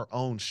above our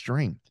own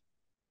strength,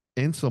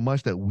 in so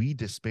much that we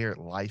despaired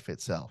life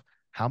itself.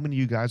 How many of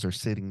you guys are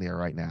sitting there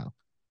right now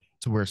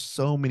to where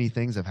so many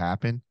things have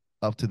happened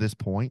up to this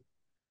point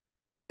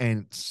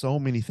and so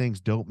many things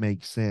don't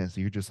make sense?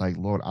 You're just like,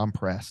 Lord, I'm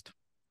pressed.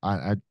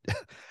 I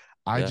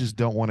I Yeah. just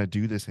don't want to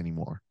do this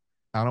anymore.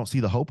 I don't see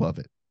the hope of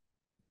it.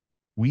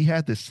 We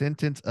had the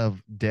sentence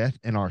of death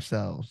in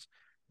ourselves,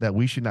 that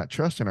we should not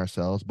trust in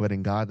ourselves, but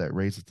in God that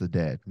raises the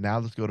dead. Now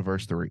let's go to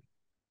verse 3.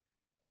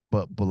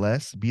 But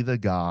blessed be the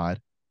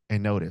God,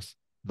 and notice,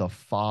 the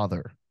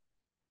Father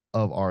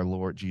of our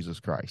Lord Jesus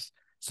Christ.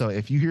 So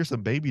if you hear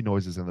some baby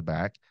noises in the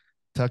back,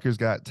 Tucker's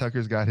got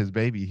his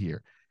baby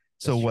here.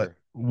 So That's what true.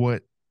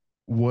 what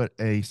what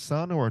a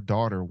son or a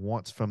daughter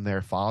wants from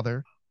their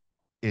father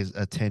is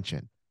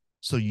attention.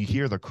 So you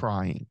hear the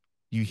crying,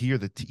 you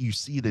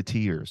see the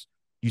tears,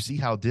 you see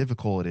how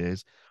difficult it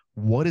is.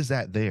 What is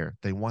that there?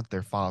 They want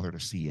their father to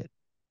see it.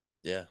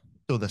 Yeah.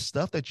 So the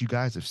stuff that you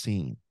guys have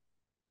seen,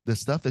 the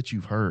stuff that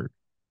you've heard,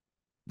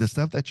 the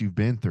stuff that you've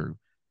been through,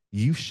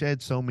 you've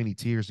shed so many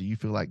tears that you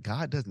feel like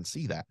God doesn't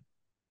see that.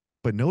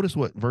 But notice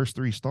what verse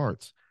 3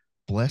 starts.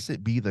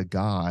 Blessed be the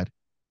God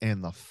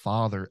and the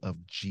Father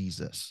of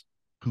Jesus,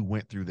 who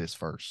went through this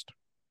first.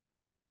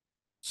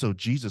 So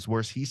Jesus,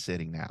 where's he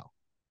sitting now?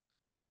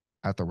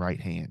 At the right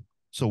hand.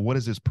 So what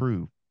does this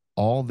prove?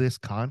 All this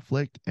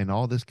conflict and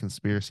all this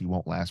conspiracy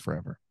won't last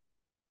forever.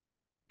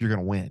 You're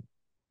going to win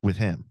with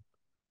him.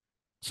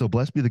 So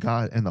blessed be the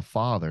God and the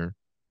Father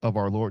of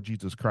our Lord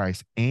Jesus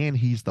Christ, and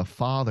he's the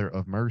Father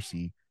of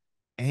mercy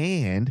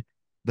and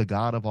the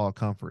God of all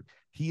comfort.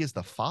 He is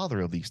the father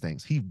of these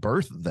things. He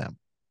birthed them,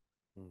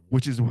 Mm-hmm.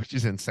 which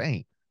is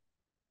insane.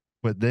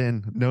 But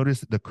then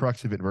notice the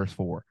crux of it, verse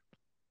 4,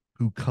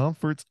 who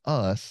comforts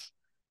us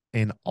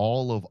in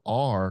all of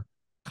our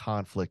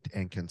conflict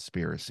and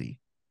conspiracy,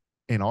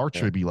 in our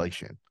Yeah.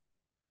 tribulation,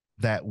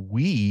 that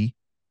we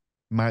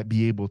might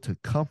be able to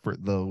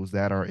comfort those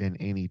that are in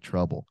any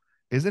trouble.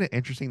 Isn't it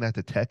interesting that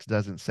the text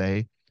doesn't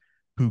say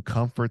who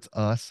comforts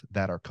us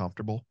that are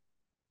comfortable?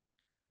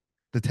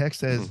 The text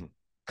says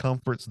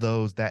comforts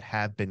those that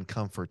have been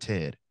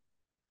comforted.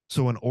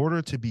 So, in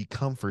order to be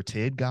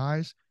comforted,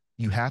 guys,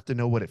 you have to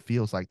know what it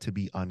feels like to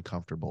be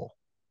uncomfortable.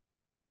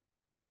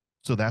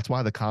 So, that's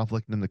why the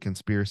conflict and the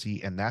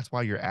conspiracy, and that's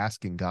why you're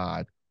asking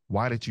God,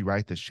 why did you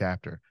write this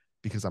chapter?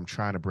 Because I'm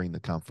trying to bring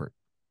the comfort.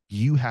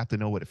 You have to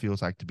know what it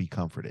feels like to be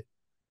comforted,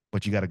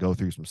 but you got to go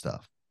through some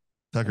stuff.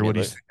 I Tucker, mean, what do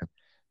you look, say?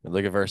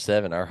 look at verse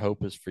 7. Our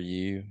hope is for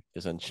you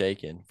is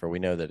unshaken, for we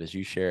know that as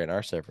you share in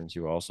our sufferings,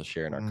 you will also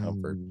share in our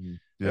comfort. And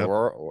Yep.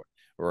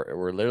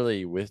 we're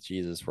literally with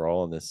Jesus. We're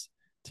all in this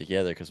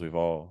together because we're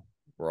all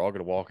going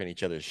to walk in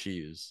each other's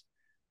shoes,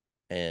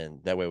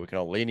 and that way we can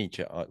all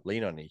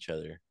lean on each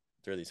other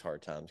through these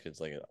hard times. Because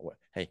like,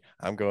 hey,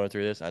 I'm going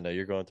through this. I know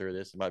you're going through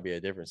this. It might be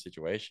a different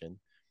situation,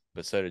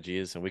 but so did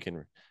Jesus, and we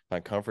can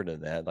find comfort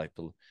in that. Like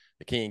the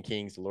King of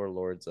Kings, the Lord of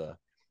Lords, the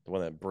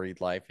one that breathed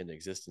life into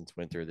existence,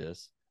 went through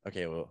this.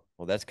 Okay, well,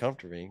 that's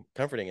comforting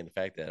in the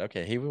fact that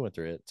okay, he went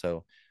through it,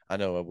 so I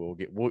know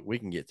we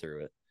can get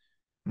through it.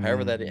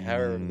 However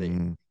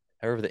Mm.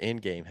 however the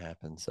end game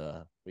happens,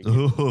 we can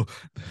get through Ooh,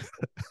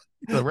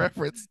 the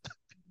reference.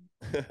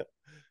 it.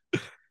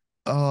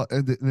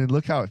 And then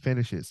look how it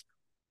finishes.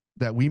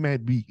 That we may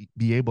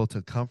be able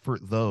to comfort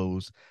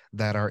those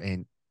that are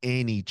in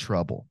any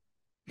trouble.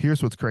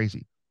 Here's what's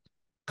crazy.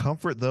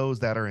 Comfort those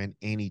that are in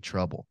any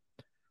trouble.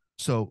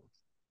 So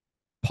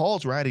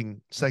Paul's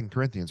writing Second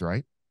Corinthians,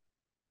 right?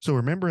 So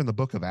remember in the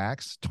book of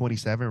Acts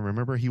 27,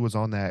 remember he was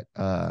on that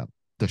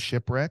the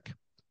shipwreck?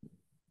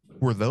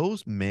 Were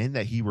those men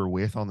that he were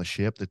with on the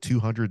ship, the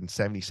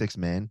 276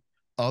 men,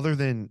 other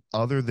than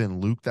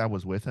Luke that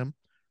was with him,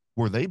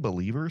 were they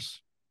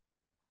believers?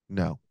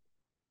 No,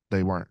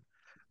 they weren't.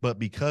 But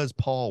because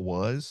Paul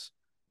was,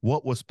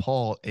 what was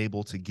Paul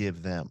able to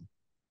give them?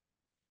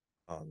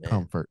 Oh man,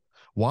 Comfort.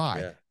 Why?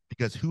 yeah.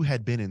 Because who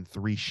had been in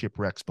 3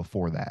 shipwrecks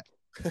before that?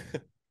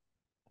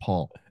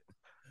 Paul.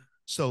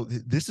 So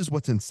this is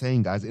what's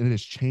insane, guys, and it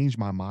has changed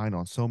my mind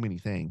on so many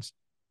things.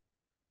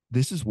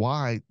 This is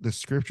why the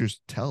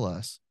scriptures tell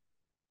us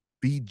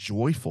be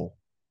joyful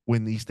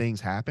when these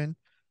things happen,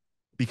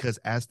 because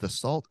as the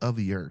salt of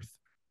the earth,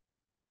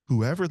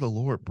 whoever the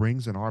Lord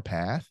brings in our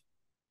path,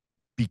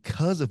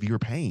 because of your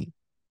pain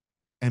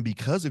and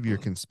because of your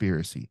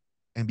conspiracy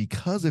and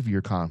because of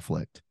your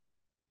conflict,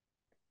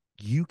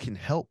 you can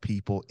help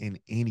people in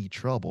any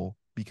trouble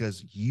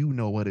because you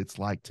know what it's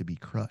like to be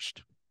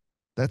crushed.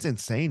 That's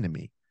insane to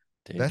me.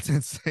 Dude. That's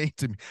insane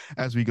to me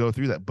as we go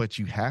through that. But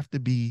you have to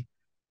be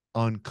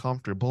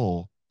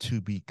uncomfortable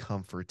to be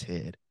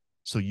comforted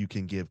so you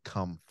can give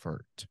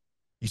comfort.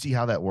 You see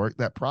how that works?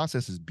 That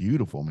process is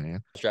beautiful,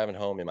 man. Was driving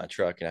home in my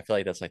truck, and I feel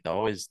like that's like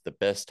always the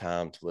best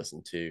time to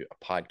listen to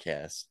a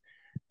podcast.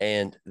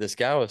 And this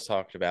guy was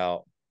talking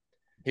about,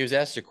 he was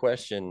asked a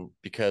question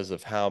because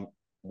of how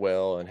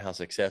well and how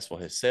successful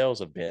his sales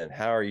have been.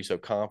 How are you so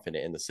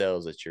confident in the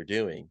sales that you're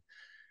doing?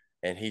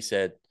 And he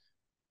said,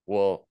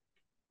 well,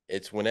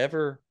 it's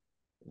whenever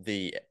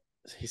the,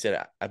 he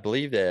said, I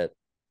believe that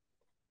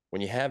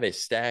when you have a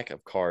stack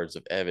of cards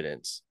of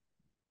evidence,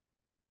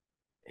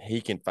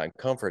 he can find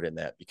comfort in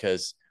that,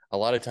 because a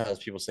lot of times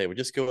people say, well,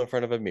 just go in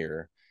front of a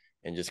mirror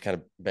and just kind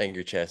of bang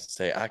your chest and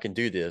say, I can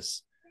do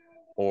this,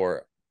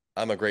 or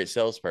I'm a great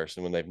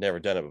salesperson, when they've never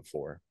done it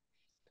before.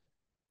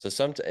 So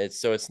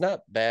it's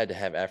not bad to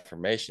have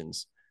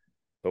affirmations,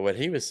 but what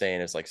he was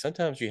saying is like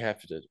sometimes you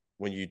have to,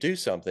 when you do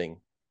something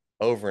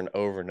over and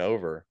over and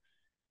over,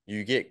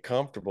 you get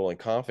comfortable and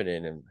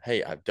confident in,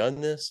 hey, I've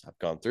done this, I've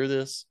gone through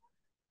this,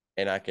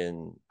 and I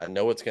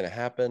know what's going to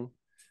happen.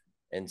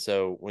 And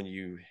so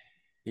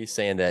he's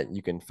saying that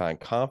you can find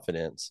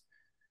confidence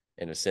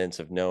in a sense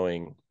of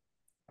knowing,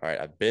 all right,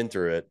 I've been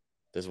through it,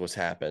 this is what's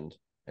happened,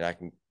 and I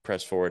can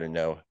press forward and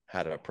know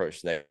how to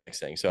approach the next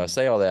thing. So I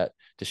say all that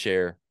to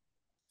share,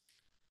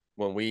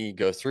 when we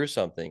go through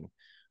something,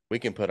 we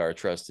can put our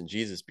trust in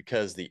Jesus,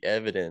 because the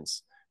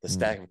evidence, the Mm.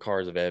 stack of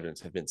cards of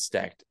evidence have been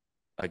stacked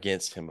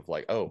against him of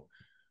like, oh,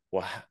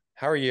 well,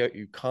 how are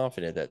you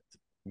confident that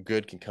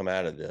good can come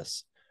out of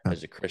this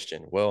as a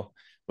Christian? Well,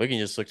 we can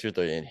just look through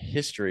the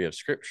history of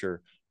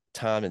scripture,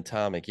 time and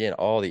time again,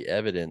 all the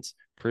evidence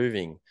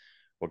proving,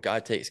 well,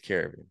 God takes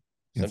care of him.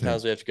 That's it.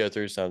 Sometimes we have to go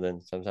through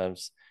something.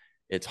 Sometimes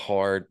it's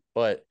hard,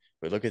 but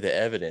we look at the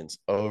evidence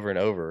over and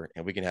over,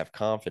 and we can have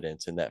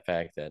confidence in that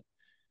fact that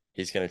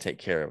he's going to take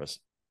care of us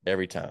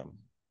every time.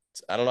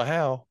 I don't know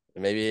how.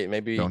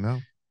 Don't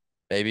know.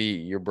 Maybe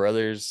your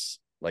brothers,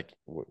 like,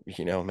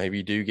 maybe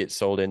you do get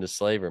sold into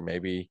slavery.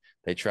 Maybe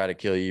they try to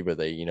kill you, but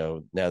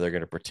now they're going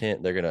to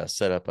pretend, they're going to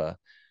set up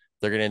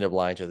they're going to end up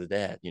lying to the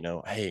dad.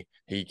 Hey,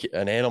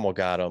 an animal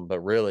got him, but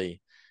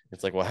really,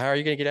 it's like, well, how are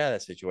you going to get out of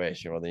that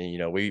situation? Well,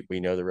 then we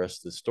know the rest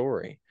of the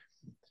story,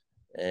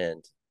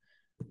 and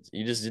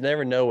you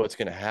never know what's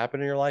going to happen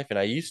in your life. And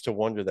I used to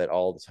wonder that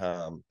all the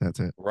time, That's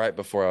it. right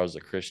before I was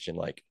a Christian,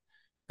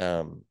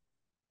 um,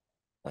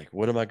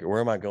 where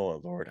am I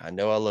going, Lord? I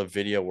know I love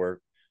video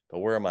work, but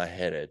where am I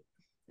headed?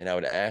 And I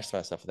would ask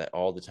myself that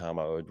all the time.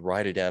 I would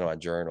write it down in my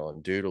journal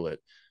and doodle it.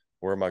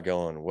 Where am I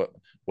going?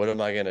 What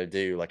am I gonna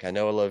do? Like, I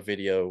know I love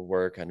video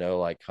work, I know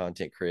like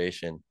content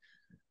creation,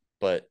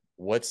 but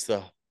what's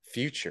the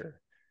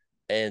future?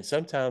 And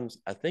sometimes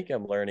I think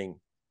I'm learning,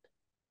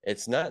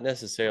 it's not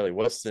necessarily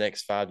what's the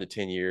next 5 to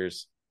 10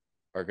 years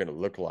are gonna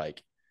look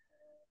like.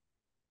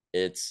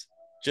 It's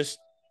just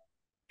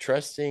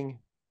trusting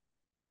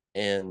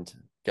and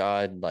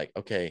God, like,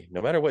 okay,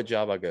 no matter what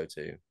job I go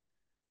to,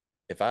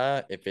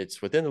 if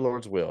it's within the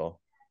Lord's will,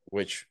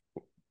 which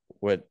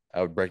what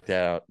I would break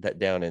that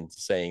down in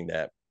saying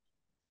that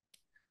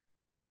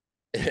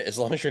as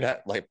long as you're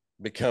not like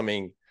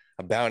becoming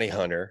a bounty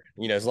hunter,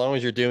 as long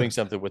as you're doing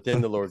something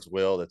within the Lord's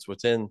will, that's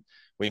within,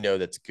 we know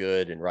that's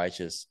good and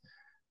righteous,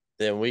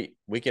 then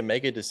we can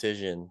make a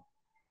decision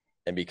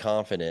and be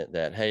confident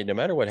that, hey, no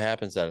matter what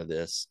happens out of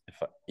this,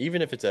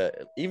 even if it's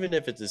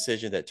a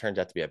decision that turns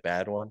out to be a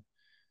bad one,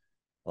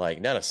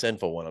 like not a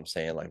sinful one, I'm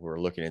saying, like we're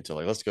looking into,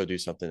 like, let's go do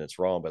something that's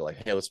wrong, but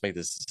like, hey, let's make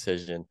this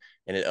decision,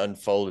 and it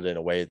unfolded in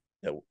a way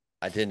that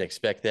I didn't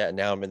expect that, and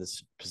now I'm in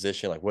this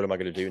position, like, what am I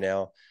going to do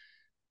now?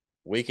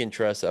 We can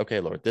trust,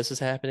 okay, Lord, this is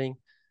happening,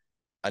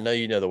 I know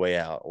you know the way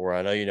out, or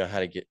I know you know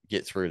how to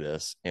get through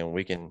this, and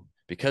we can,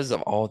 because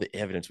of all the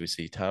evidence we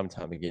see time and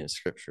time again in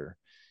scripture,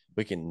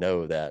 we can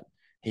know that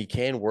he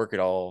can work at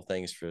all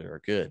things for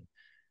our good.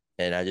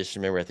 And I just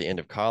remember at the end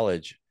of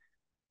college,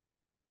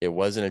 it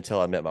wasn't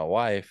until I met my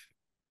wife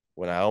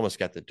when I almost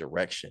got the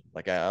direction.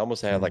 Like, I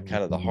almost had like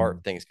kind of the heart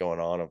Mm. things going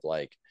on of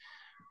like,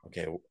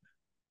 okay,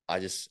 I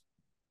just,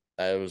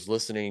 I was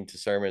listening to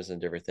sermons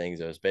and different things.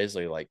 It was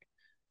basically like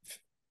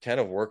kind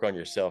of work on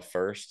yourself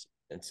first,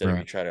 instead of you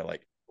Right. trying to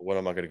like, what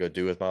am I going to go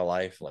do with my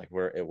life? Like,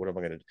 what am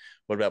I going to,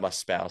 what about my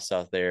spouse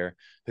out there?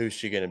 Who's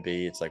she going to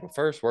be? It's like, well,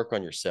 first work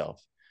on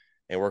yourself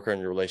and work on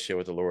your relationship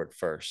with the Lord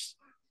first.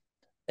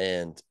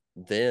 And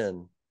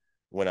then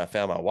when I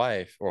found my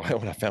wife, or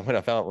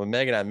when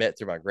Meg and I met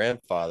through my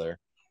grandfather,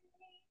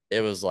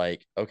 it was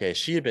like, okay,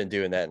 she had been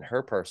doing that in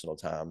her personal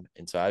time.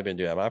 And so I'd been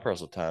doing my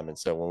personal time. And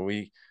so when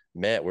we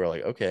met, we were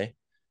like, okay,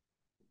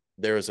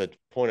 there was a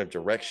point of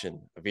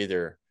direction of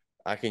either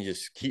I can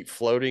just keep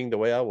floating the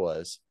way I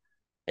was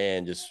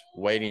and just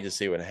waiting to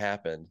see what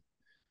happened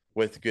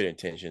with good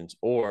intentions,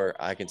 or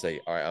I can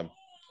say, all right, I'm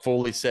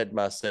fully setting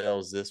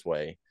myself this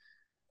way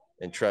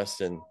and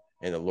trusting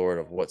in the Lord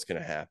of what's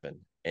going to happen.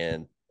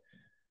 And,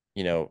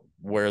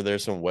 where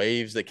there's some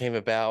waves that came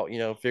about,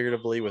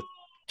 figuratively, with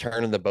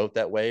turning the boat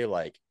that way,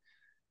 like,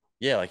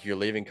 yeah, like you're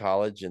leaving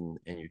college and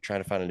you're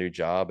trying to find a new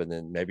job, and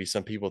then maybe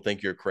some people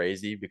think you're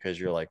crazy because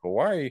you're like, well,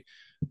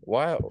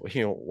 why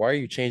are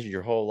you changing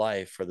your whole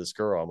life for this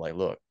girl? I'm like,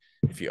 look,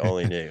 if you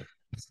only knew,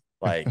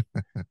 like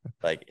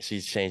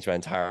she's changed my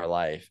entire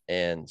life,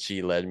 and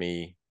she led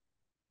me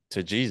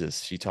to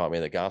Jesus. She taught me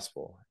the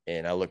gospel,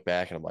 and I look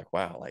back and I'm like,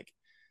 wow, like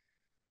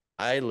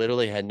I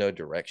literally had no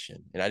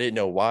direction, and I didn't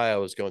know why I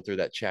was going through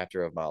that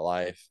chapter of my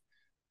life,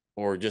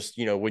 or just,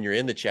 when you're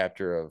in the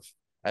chapter of,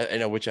 I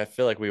know, which I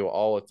feel like we will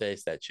all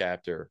face that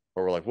chapter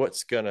where we're like,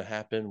 what's going to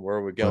happen? Where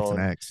are we What's going?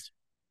 next?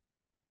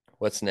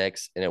 What's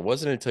next? And it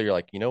wasn't until you're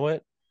like, you know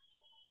what?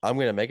 I'm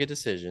going to make a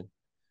decision,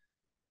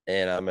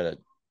 and I'm gonna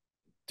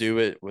do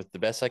it with the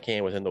best I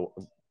can within the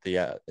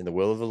in the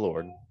will of the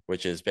Lord,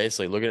 which is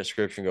basically looking at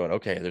Scripture and going,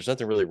 okay, there's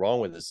nothing really wrong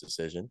with this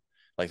decision.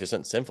 Like there's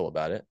nothing sinful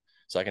about it,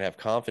 so I can have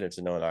confidence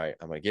in knowing, all right,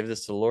 I'm gonna give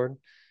this to the Lord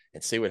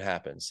and see what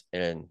happens.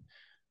 And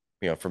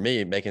for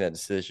me, making that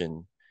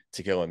decision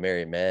to go and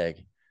marry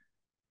Meg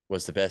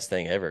was the best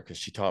thing ever because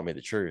she taught me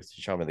the truth.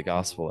 She taught me the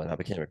gospel, and I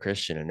became a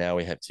Christian. And now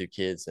we have 2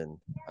 kids, and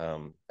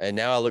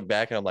now I look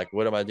back and I'm like,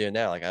 what am I doing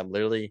now? Like I'm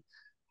literally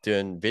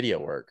doing video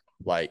work,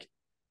 like,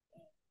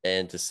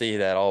 and to see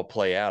that all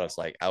play out, it's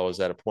like I was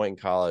at a point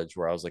in college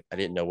where I was like, I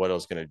didn't know what I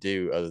was going to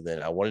do other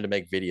than I wanted to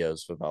make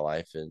videos with my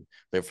life and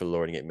live for the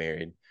Lord and get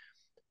married.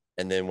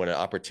 And then when an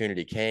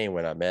opportunity came,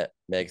 when I met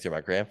Meg through my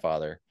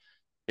grandfather,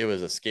 it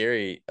was a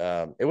scary.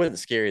 It wasn't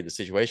scary the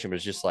situation, but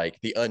it's just like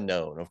the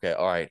unknown. Okay,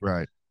 all right,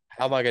 Right.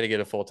 how am I going to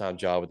get a full time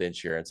job with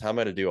insurance? How am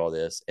I going to do all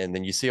this? And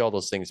then you see all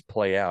those things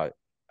play out.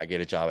 I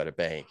get a job at a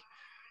bank,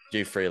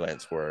 do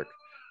freelance work,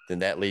 then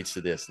that leads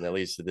to this, and that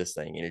leads to this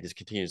thing, and it just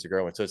continues to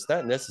grow. And so it's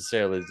not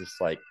necessarily just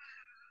like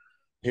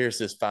here's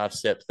this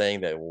 5-step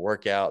thing that will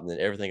work out, and then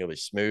everything will be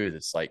smooth.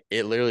 It's like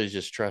it literally is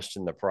just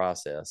trusting the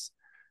process,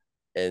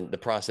 and the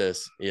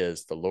process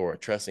is the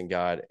Lord, trusting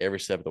God every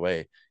step of the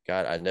way.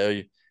 God, I know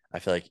you. I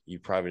feel like you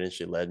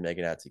providentially led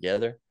Megan out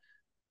together.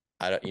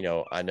 I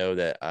don't, I know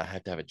that I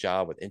have to have a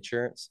job with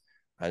insurance.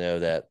 I know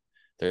that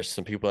there's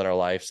some people in our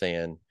life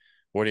saying,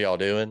 "What are y'all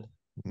doing?"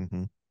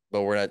 Mm-hmm.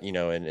 But we're not,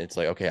 and it's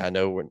like, okay, I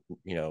know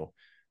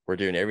we're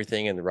doing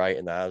everything in the right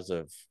in the eyes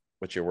of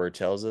what your word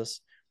tells us,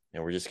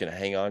 and we're just going to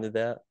hang on to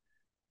that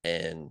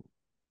and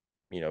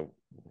you know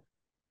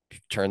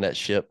turn that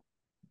ship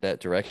that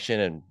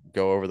direction and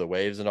go over the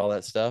waves and all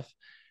that stuff.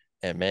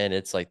 And man,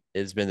 it's like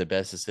it's been the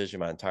best decision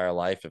my entire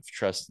life of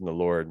trusting the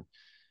Lord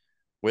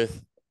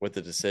with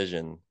the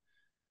decision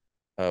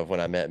of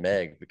when I met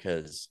Meg,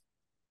 because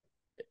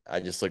I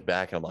just look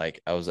back and I'm like,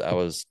 I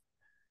was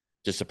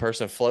just a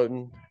person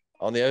floating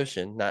on the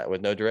ocean, not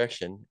with no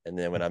direction. And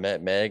then when I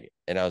met Meg,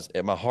 and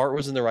my heart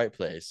was in the right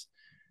place,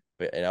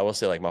 but and I will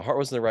say, like, my heart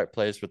was in the right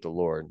place with the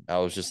Lord. I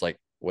was just like,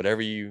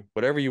 whatever you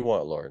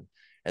want, Lord.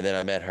 And then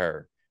I met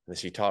her, and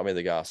she taught me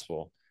the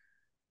gospel,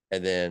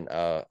 and then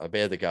I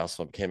obeyed the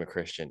gospel and became a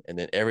Christian, and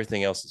then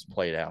everything else is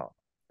played out.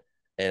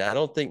 And I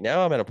don't think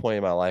now I'm at a point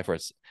in my life where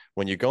it's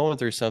when you're going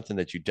through something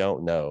that you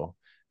don't know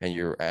and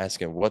you're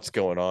asking what's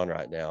going on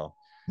right now.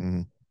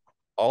 Mm-hmm.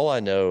 All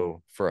I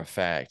know for a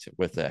fact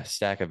with a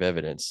stack of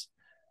evidence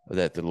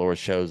that the Lord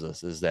shows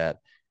us is that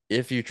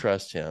if you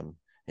trust him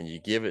and you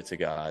give it to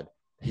God,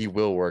 he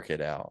will work it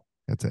out.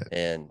 That's it.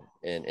 And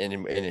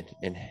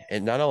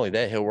not only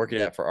that, he'll work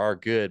it out for our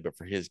good, but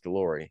for his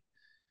glory.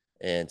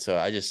 And so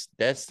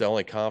that's the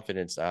only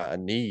confidence I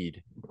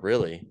need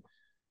really,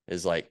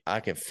 is like I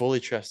can fully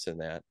trust in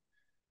that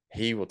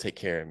he will take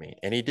care of me.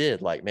 And he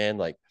did. Like, man,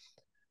 like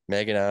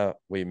Meg and I,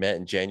 we met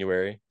in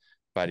January.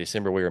 By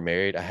December, we were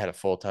married. I had a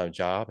full-time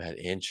job. I had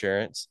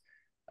insurance.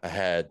 I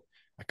had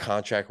a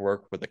contract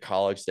work with the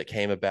college that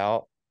came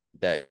about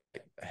that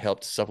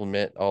helped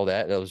supplement all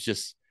that. It was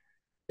just,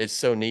 it's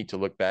so neat to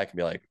look back and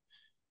be like,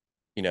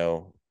 you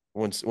know,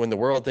 when the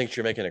world thinks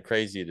you're making a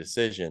crazy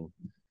decision,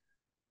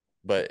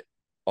 but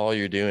all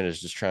you're doing is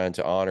just trying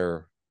to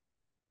honor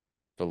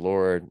the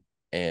Lord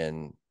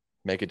and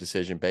make a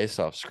decision based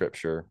off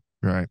scripture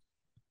Right.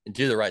 and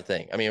do the right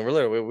thing. I mean, we're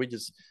literally, we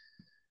just,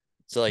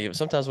 so like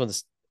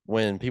sometimes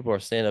when people are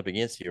standing up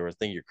against you or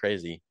think you're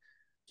crazy,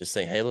 just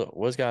saying, hey, look,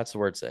 what does God's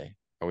word say?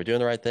 Are we doing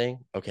the right thing?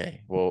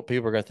 Okay. Well,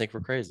 people are going to think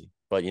we're crazy,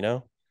 but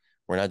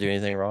we're not doing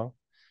anything wrong.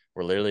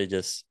 We're literally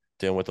just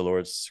doing what the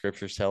Lord's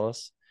scriptures tell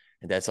us.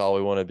 And that's all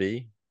we want to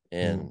be. Mm.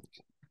 And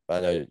I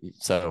know,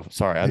 so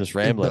sorry, I'm just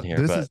rambling here,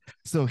 This but is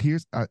so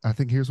here's I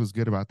think here's what's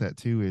good about that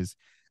too is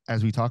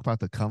as we talk about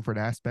the comfort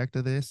aspect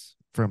of this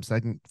from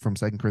Second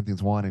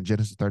Corinthians 1 and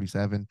Genesis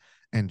 37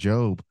 and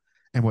Job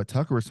and what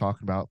Tucker was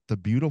talking about, the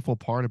beautiful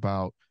part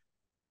about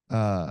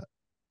uh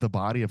the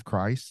body of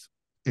Christ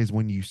is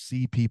when you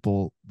see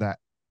people that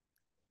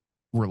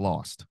were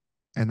lost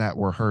and that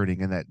were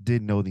hurting and that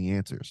didn't know the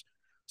answers.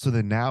 So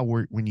then now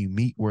when you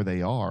meet where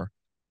they are,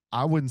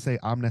 I wouldn't say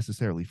I'm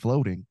necessarily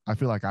floating. I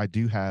feel like I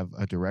do have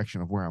a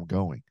direction of where I'm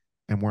going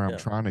and where I'm yeah,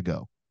 trying to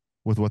go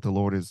with what the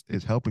Lord is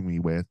helping me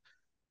with,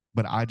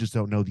 but I just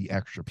don't know the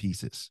extra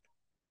pieces.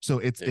 So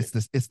dude.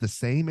 it's the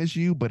same as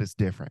you, but it's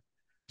different.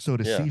 So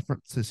Yeah.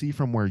 to see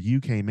from where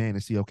you came in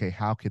and see, okay,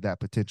 how could that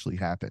potentially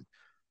happen?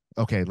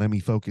 Okay, let me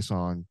focus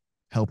on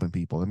helping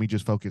people. Let me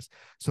just focus.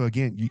 So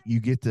again, you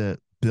get to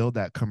build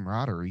that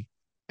camaraderie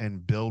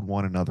and build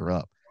one another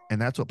up. And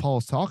that's what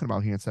Paul's talking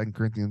about here in Second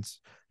Corinthians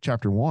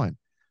chapter 1.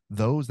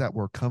 Those that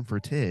were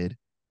comforted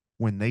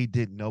when they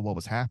didn't know what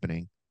was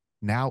happening,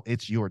 now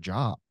it's your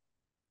job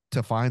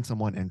to find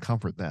someone and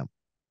comfort them,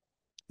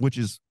 which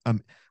is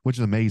which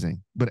is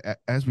amazing. But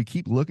as we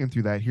keep looking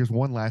through that, here's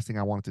one last thing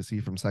I wanted to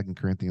see from Second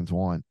Corinthians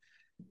 1.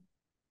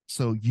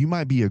 So you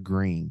might be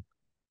agreeing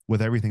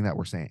with everything that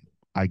we're saying.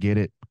 I get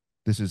it.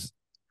 This is,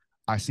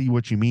 I see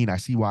what you mean. I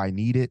see why I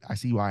need it. I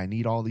see why I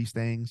need all these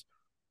things,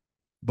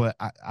 but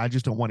I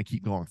just don't want to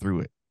keep going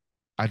through it.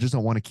 I just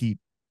don't want to keep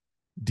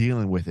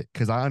dealing with it,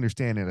 because I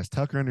understand it, as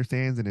Tucker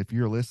understands, and if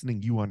you're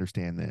listening, you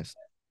understand this.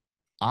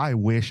 I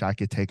wish I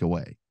could take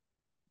away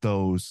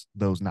those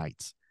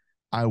nights.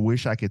 I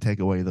wish I could take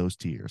away those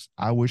tears.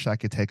 I wish I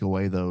could take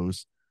away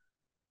those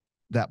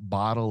that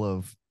bottle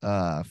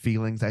of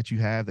feelings that you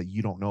have that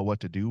you don't know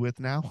what to do with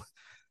now.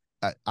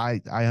 I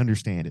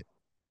understand it.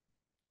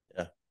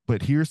 Yeah.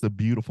 But here's the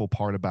beautiful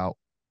part about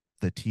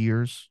the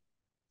tears,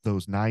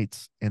 those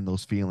nights, and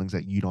those feelings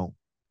that you don't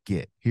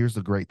get. Here's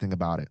the great thing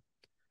about it.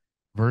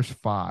 Verse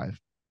 5,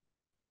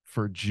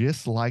 for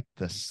just like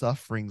the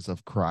sufferings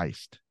of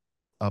Christ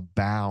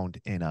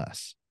abound in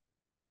us.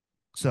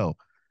 So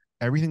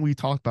everything we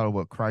talked about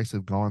what Christ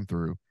had gone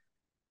through,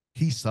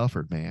 he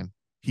suffered, man.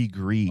 He Oh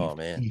grieved.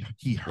 man.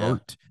 He Yeah.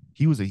 hurt.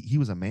 He was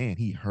a man.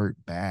 He hurt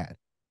bad.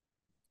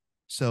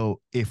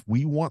 So if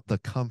we want the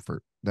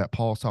comfort that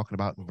Paul's talking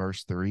about in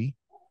verse 3,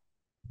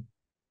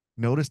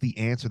 notice the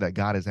answer that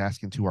God is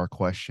asking to our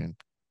question,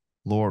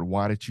 Lord,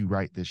 why did you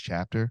write this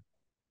chapter?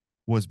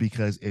 Was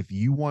because if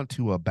you want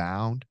to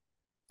abound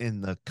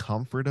in the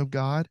comfort of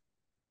God,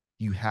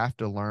 you have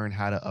to learn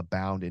how to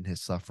abound in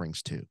his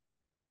sufferings too.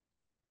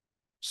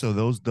 So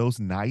those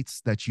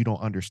nights that you don't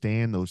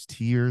understand, those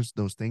tears,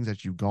 those things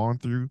that you've gone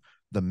through,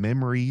 the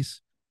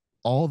memories,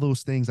 all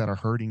those things that are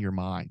hurting your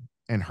mind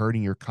and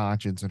hurting your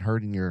conscience and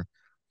hurting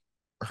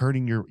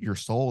your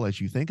soul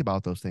as you think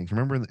about those things.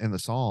 Remember in the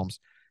Psalms,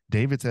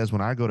 David says,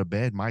 when I go to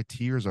bed, my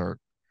tears are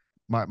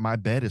my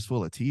bed is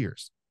full of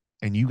tears.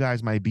 And you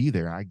guys might be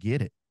there. I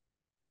get it.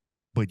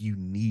 But you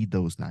need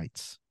those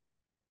nights.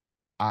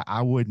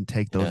 I wouldn't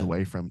take those Yeah.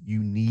 away from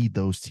you. Need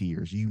those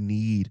tears. You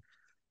need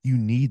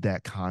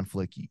that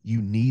conflict.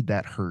 You need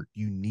that hurt.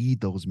 You need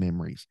those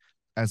memories.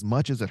 As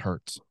much as it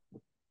hurts,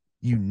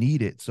 you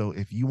need it. So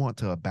if you want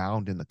to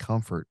abound in the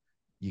comfort,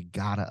 you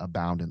gotta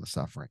abound in the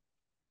suffering.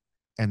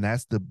 And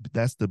that's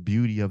the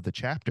beauty of the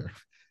chapter.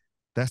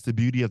 That's the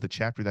beauty of the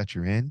chapter that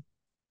you're in.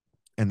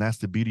 And that's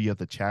the beauty of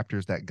the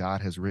chapters that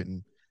God has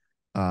written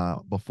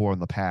before in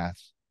the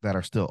past that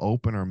are still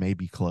open or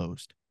maybe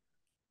closed.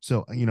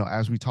 So,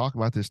 as we talk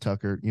about this,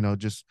 Tucker,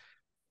 just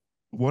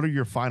what are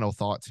your final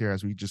thoughts here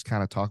as we just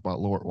kind of talk about,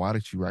 Lord, why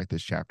did you write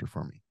this chapter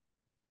for me?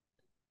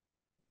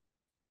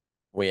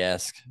 We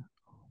ask,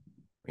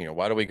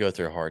 why do we go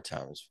through hard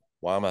times?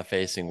 Why am I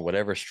facing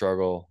whatever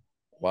struggle?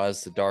 Why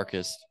is the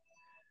darkest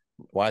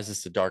why is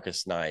this the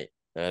darkest night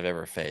that I've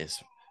ever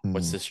faced?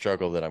 What's Mm, the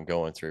struggle that I'm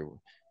going through?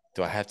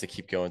 Do I have to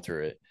keep going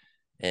through it?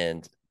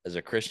 And as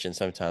a Christian,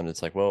 sometimes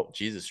it's like, well,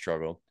 Jesus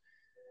struggled.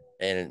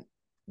 And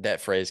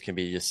that phrase can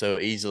be just so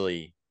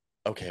easily,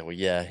 okay, well,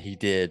 yeah, he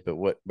did, but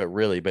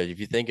if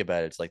you think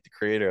about it, it's like the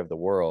creator of the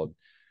world,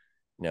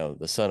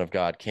 the Son of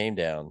God came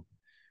down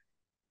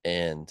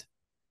and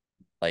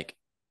like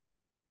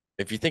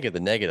if you think of the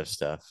negative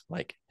stuff,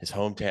 like his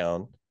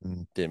hometown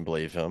mm, didn't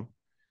believe him,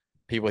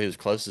 people he was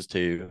closest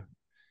to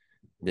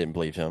didn't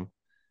believe him,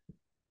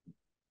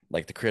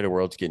 like the creator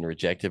world's getting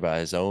rejected by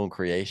his own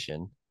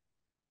creation.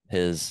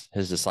 His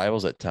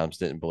disciples at times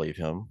didn't believe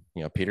him.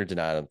 Peter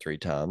denied him 3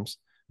 times.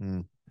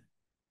 mm,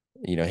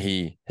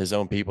 He his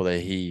own people that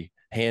he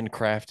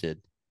handcrafted,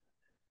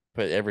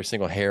 put every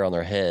single hair on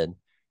their head,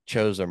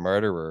 chose a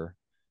murderer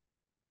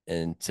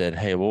and said,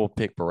 "Hey, we'll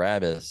pick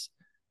Barabbas,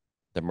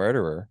 the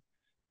murderer,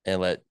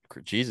 and let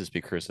Jesus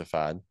be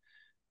crucified."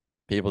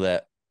 People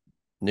that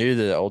knew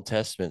the Old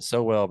Testament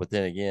so well, but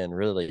then again,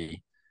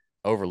 really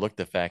overlooked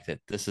the fact that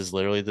this is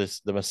literally the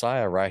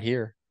Messiah right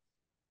here.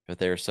 But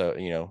they're so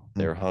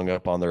they're mm. hung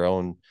up on their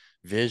own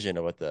vision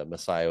of what the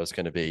Messiah was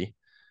going to be.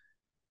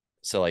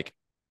 So like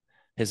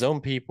his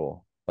own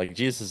people, like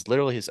Jesus is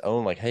literally his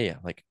own, like, hey,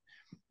 like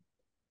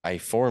I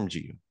formed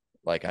you.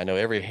 Like I know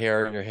every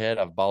hair on your head,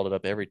 I've balled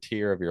up every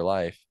tear of your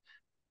life.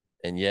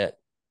 And yet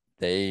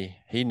he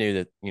knew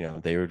that,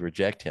 they would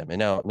reject him. And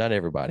now not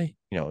everybody,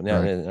 Right.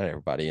 not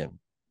everybody,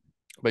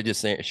 but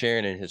just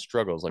sharing in his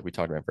struggles, like we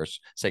talked about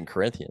first, Second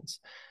Corinthians,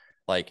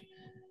 like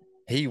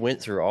he went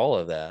through all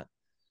of that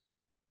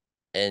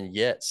and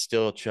yet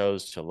still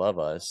chose to love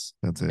us.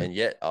 That's it. And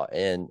yet,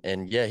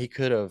 and yeah, he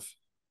could have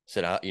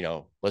said,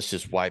 let's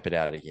just wipe it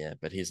out again.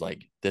 But he's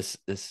like, this,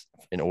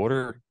 in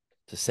order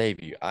to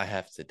save you, I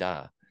have to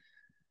die.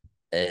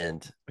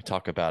 And we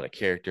talk about a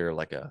character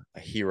like a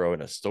hero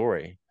in a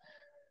story,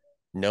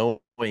 knowing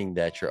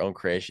that your own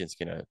creation is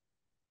going to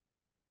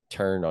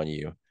turn on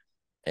you,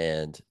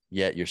 and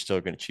yet you're still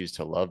going to choose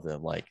to love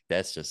them. Like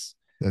That's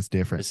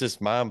different. it's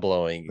just mind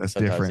blowing That's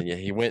sometimes. different. And yet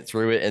he went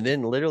through it, and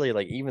then literally,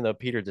 like even though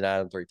Peter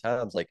denied him 3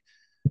 times, like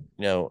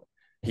you know,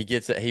 he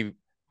gets that he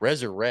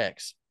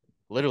resurrects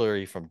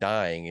literally from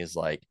dying. Is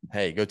like,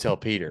 hey, go tell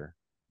Peter,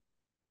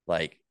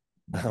 like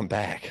I'm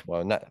back.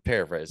 Well, not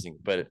paraphrasing,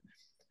 but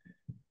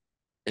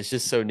it's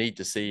just so neat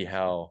to see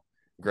how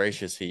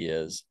gracious he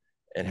is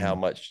and how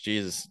Mm, much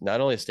Jesus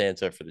not only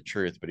stands up for the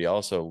truth, but he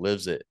also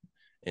lives it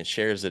and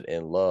shares it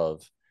in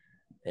love.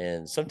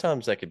 And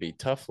sometimes that could be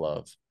tough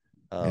love.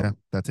 yeah, Um,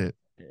 that's it.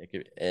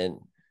 and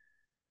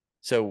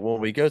so when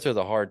we go through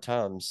the hard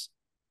times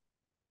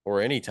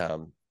or any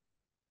time,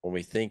 when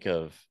we think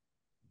of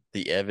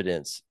the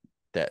evidence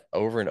that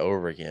over and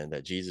over again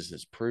that Jesus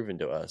has proven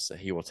to us that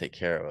he will take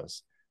care of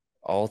us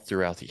all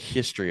throughout the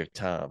history of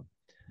time.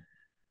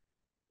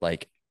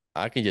 Like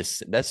I can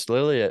just that's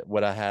literally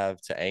what I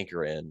have to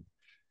anchor in.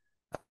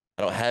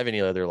 I don't have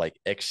any other like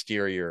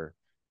exterior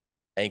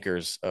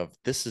anchors of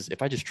this is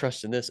if I just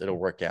trust in this, it'll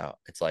work out.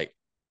 It's like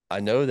I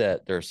know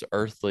that there's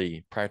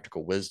earthly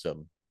practical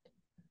wisdom,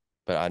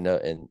 but I know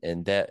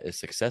and that is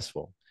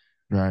successful,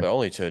 Right. but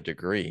only to a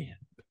degree.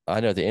 I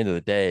know at the end of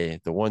the day,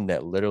 the one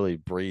that literally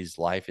breathes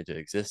life into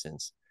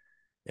existence,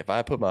 if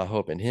I put my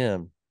hope in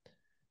him,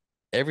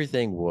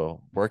 everything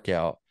will work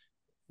out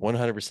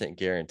 100%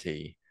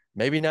 guarantee.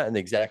 Maybe not in the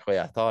exact way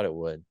I thought it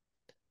would,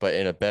 but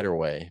in a better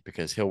way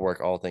because he'll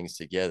work all things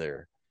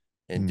together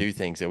and Mm, do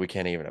things that we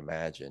can't even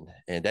imagine.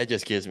 And that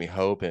just gives me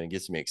hope and it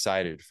gets me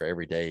excited for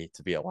every day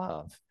to be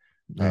alive.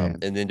 man,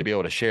 And then to be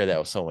able to share that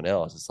with someone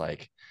else, it's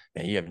like,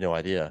 man, you have no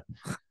idea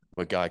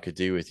what God could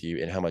do with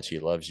you and how much he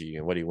loves you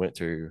and what he went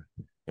through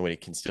and what he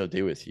can still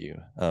do with you.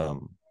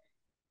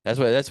 That's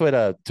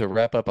what to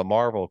wrap up a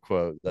Marvel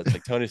quote. That's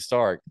like Tony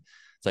Stark.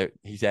 It's like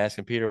he's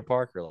asking Peter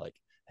Parker, like,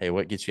 hey,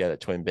 what gets you out of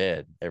twin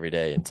bed every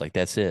day? And it's like,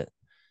 that's it.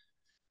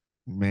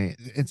 man,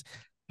 it's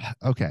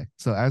okay.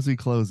 So as we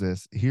close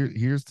this,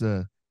 here's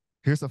the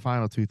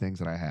final two things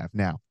that I have.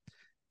 Now,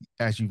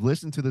 as you've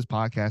listened to this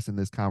podcast and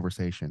this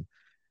conversation,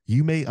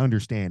 you may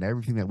understand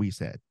everything that we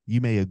said. You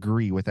may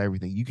agree with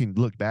everything. You can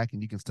look back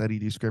and you can study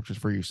these scriptures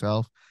for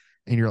yourself.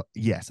 And you're,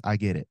 yes, I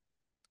get it.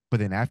 But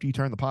then after you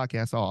turn the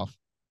podcast off,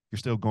 you're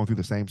still going through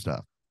the same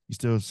stuff. You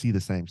still see the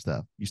same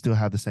stuff. You still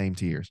have the same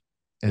tears.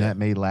 And Yeah. that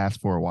may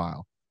last for a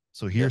while.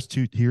 So Yeah.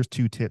 here's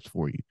two tips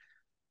for you.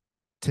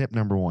 Tip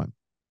number one,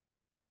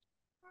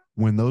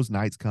 when those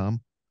nights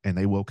come, and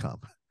they will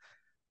come,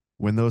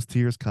 when those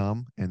tears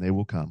come, and they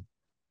will come,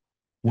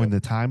 when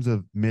Yep. the times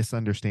of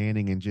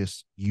misunderstanding and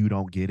just you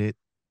don't get it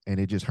and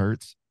it just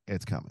hurts,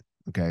 it's coming.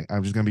 Okay.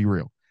 I'm just gonna be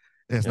real.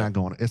 Yeah. It's not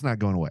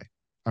going away.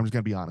 I'm just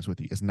gonna be honest with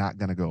you. It's not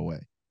gonna go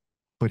away.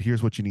 But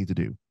here's what you need to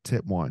do.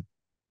 Tip one,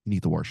 you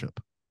need to worship.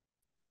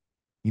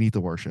 You need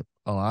to worship.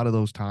 A lot of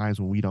those times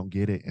when we don't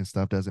get it and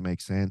stuff doesn't make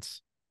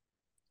sense,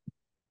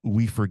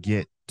 we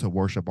forget to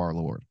worship our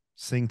Lord.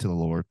 Sing to the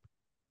Lord.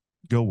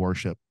 Go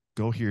worship.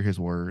 Go hear his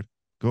word.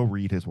 Go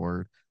read his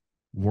word.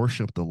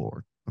 Worship the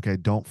Lord. Okay.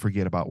 Don't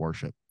forget about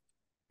worship.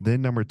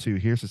 Then number two,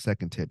 here's the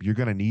second tip. You're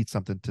going to need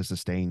something to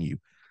sustain you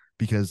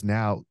because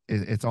now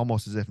it's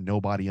almost as if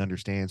nobody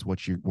understands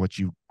what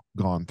you've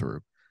gone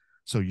through.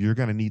 So you're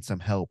going to need some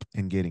help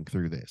in getting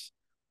through this.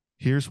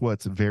 Here's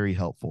what's very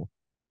helpful.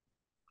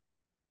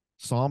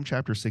 Psalm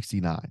chapter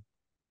 69.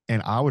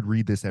 And I would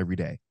read this every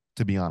day,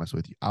 to be honest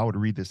with you. I would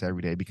read this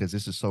every day because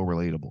this is so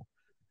relatable.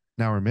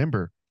 Now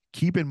remember,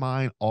 keep in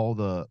mind all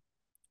the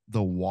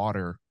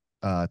water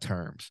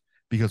terms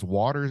because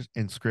waters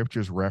in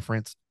scriptures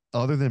reference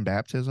other than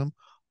baptism,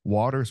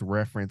 waters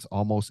reference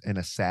almost in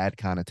a sad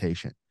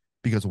connotation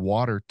because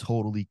water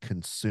totally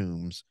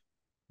consumes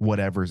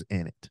whatever's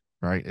in it,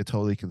 right? It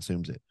totally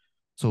consumes it.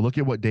 So look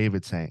at what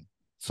David's saying.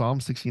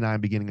 Psalm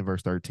 69, beginning of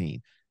verse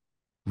 13.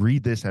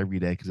 Read this every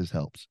day because this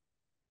helps.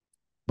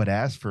 But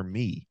as for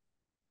me,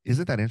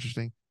 isn't that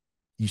interesting?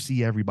 You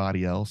see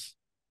everybody else,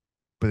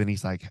 but then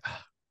he's like,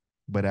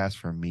 but as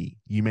for me,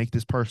 you make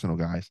this personal,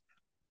 guys.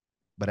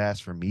 But as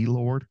for me,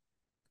 Lord,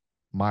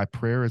 my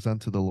prayer is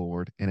unto the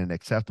Lord in an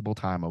acceptable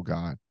time, O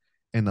God.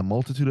 In the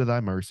multitude of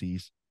thy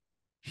mercies,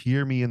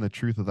 hear me in the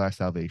truth of thy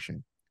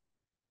salvation.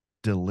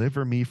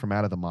 Deliver me from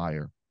out of the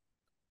mire.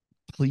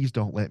 Please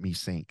don't let me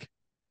sink.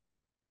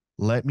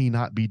 Let me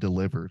not be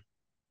delivered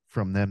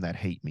from them that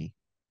hate me,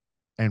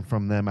 and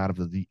from them out of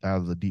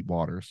the deep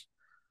waters.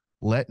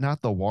 Let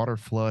not the water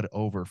flood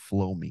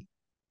overflow me,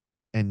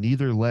 and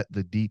neither let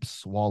the deep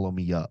swallow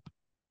me up.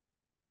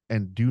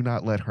 And do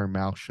not let her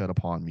mouth shut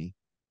upon me.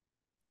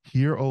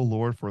 Hear, O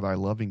Lord, for thy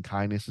loving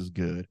kindness is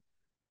good.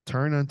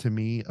 Turn unto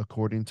me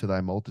according to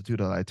thy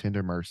multitude of thy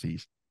tender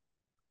mercies.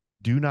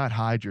 Do not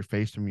hide your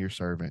face from your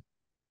servant.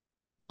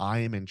 I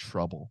am in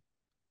trouble.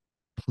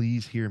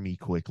 Please hear me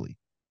quickly.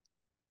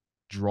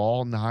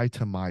 Draw nigh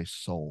to my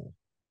soul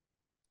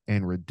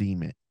and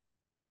redeem it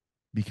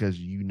because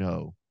you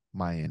know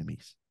my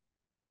enemies.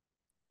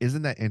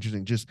 Isn't that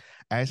interesting? Just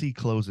as he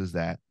closes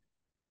that,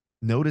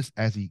 notice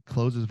as he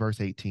closes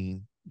verse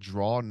 18,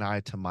 draw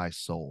nigh to my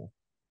soul.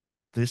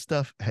 This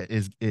stuff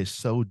is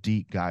so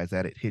deep, guys,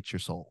 that it hits your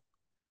soul.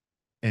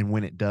 And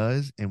when it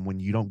does, and when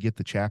you don't get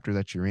the chapter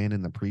that you're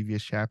in the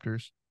previous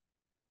chapters,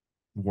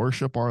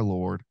 worship our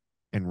Lord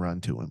and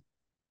run to him.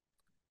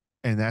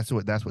 And that's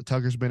what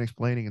Tucker's been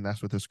explaining, and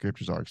that's what the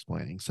scriptures are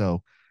explaining.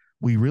 So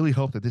we really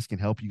hope that this can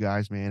help you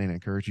guys, man, and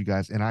encourage you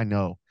guys. And I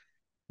know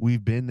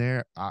we've been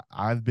there.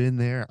 I've been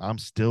there. I'm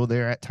still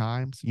there at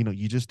times. You know,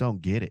 you just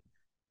don't get it.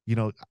 You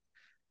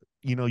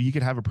know, you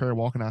could have a prayer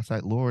walking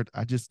outside, Lord,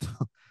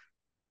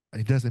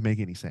 it doesn't make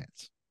any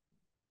sense.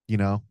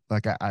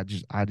 Like I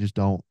just I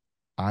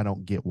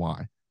don't get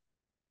why.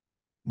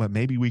 But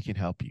maybe we can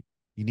help you.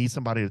 You need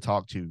somebody to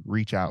talk to,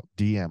 reach out,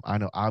 DM. I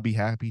know I'll be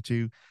happy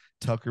to.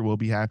 Tucker will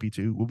be happy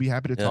to. We'll be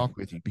happy to Yeah. talk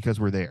with you because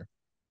we're there.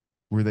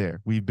 We're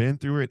there. We've been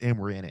through it and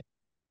we're in it.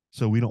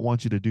 So we don't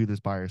want you to do this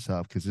by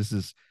yourself because this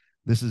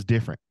is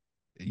different.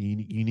 You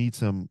need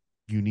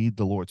you need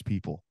the Lord's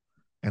people,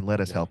 and let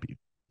us Yeah. help you.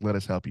 Let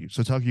us help you.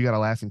 So Tuck, you got a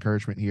last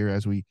encouragement here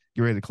as we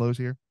get ready to close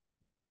here?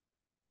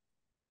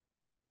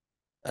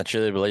 I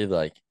truly believe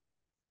like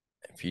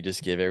if you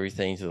just give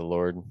everything to the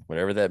Lord,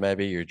 whatever that may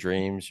be, your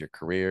dreams, your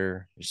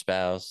career, your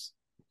spouse,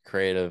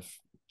 creative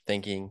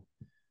thinking,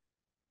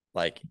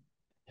 like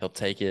he'll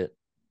take it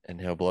and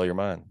he'll blow your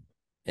mind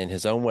in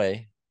his own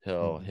way.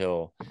 Mm-hmm.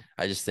 He'll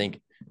I just think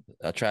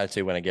I try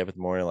to when I get up in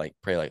the morning, like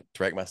pray, like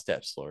direct my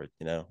steps, Lord,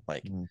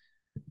 like Mm-hmm.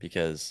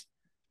 because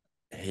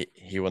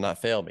he will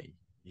not fail me.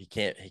 He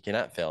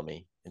cannot fail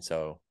me. And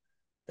so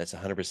that's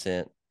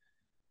 100%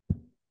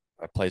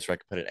 a place where I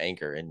can put an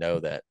anchor and know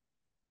that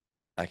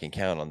I can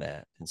count on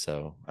that. And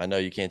so I know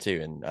you can too.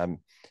 And I'm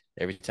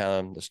every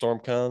time the storm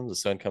comes, the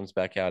sun comes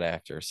back out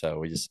after. So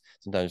we just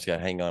sometimes got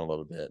to hang on a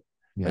little bit.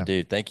 But Yeah.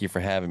 dude, thank you for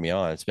having me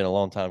on. It's been a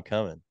long time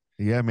coming.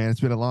 Yeah, man, it's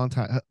been a long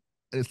time.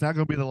 It's not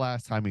going to be the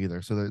last time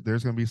either. So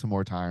there's going to be some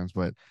more times,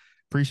 but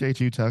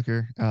appreciate you,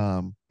 Tucker.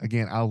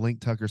 Again, I'll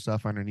link Tucker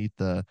stuff underneath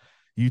the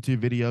YouTube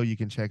video. You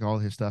can check all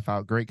his stuff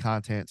out. Great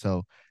content.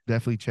 So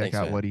definitely check Thanks,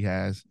 out man. what he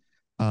has.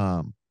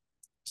 Um,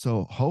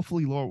 so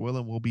hopefully, Lord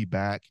willing, we'll be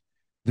back.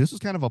 This was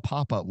kind of a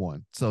pop-up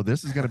one. So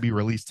this is going to be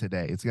released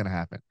today. It's going to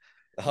happen.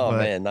 Oh But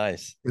man,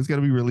 nice. it's going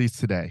to be released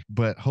today,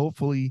 but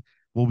hopefully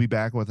we'll be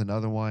back with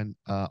another one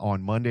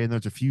on Monday. And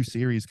there's a few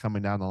series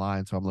coming down the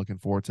line, so I'm looking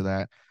forward to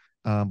that.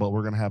 But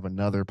we're going to have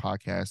another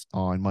podcast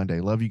on Monday.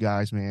 Love you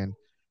guys, man.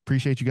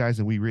 Appreciate you guys,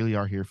 and we really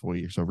are here for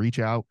you. So reach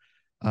out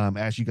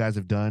as you guys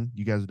have done.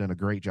 You guys have done a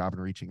great job in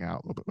reaching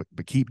out,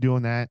 but keep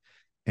doing that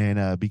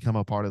and become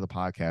a part of the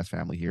podcast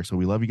family here. So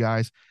we love you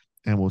guys,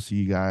 and we'll see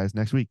you guys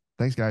next week.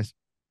 Thanks, guys.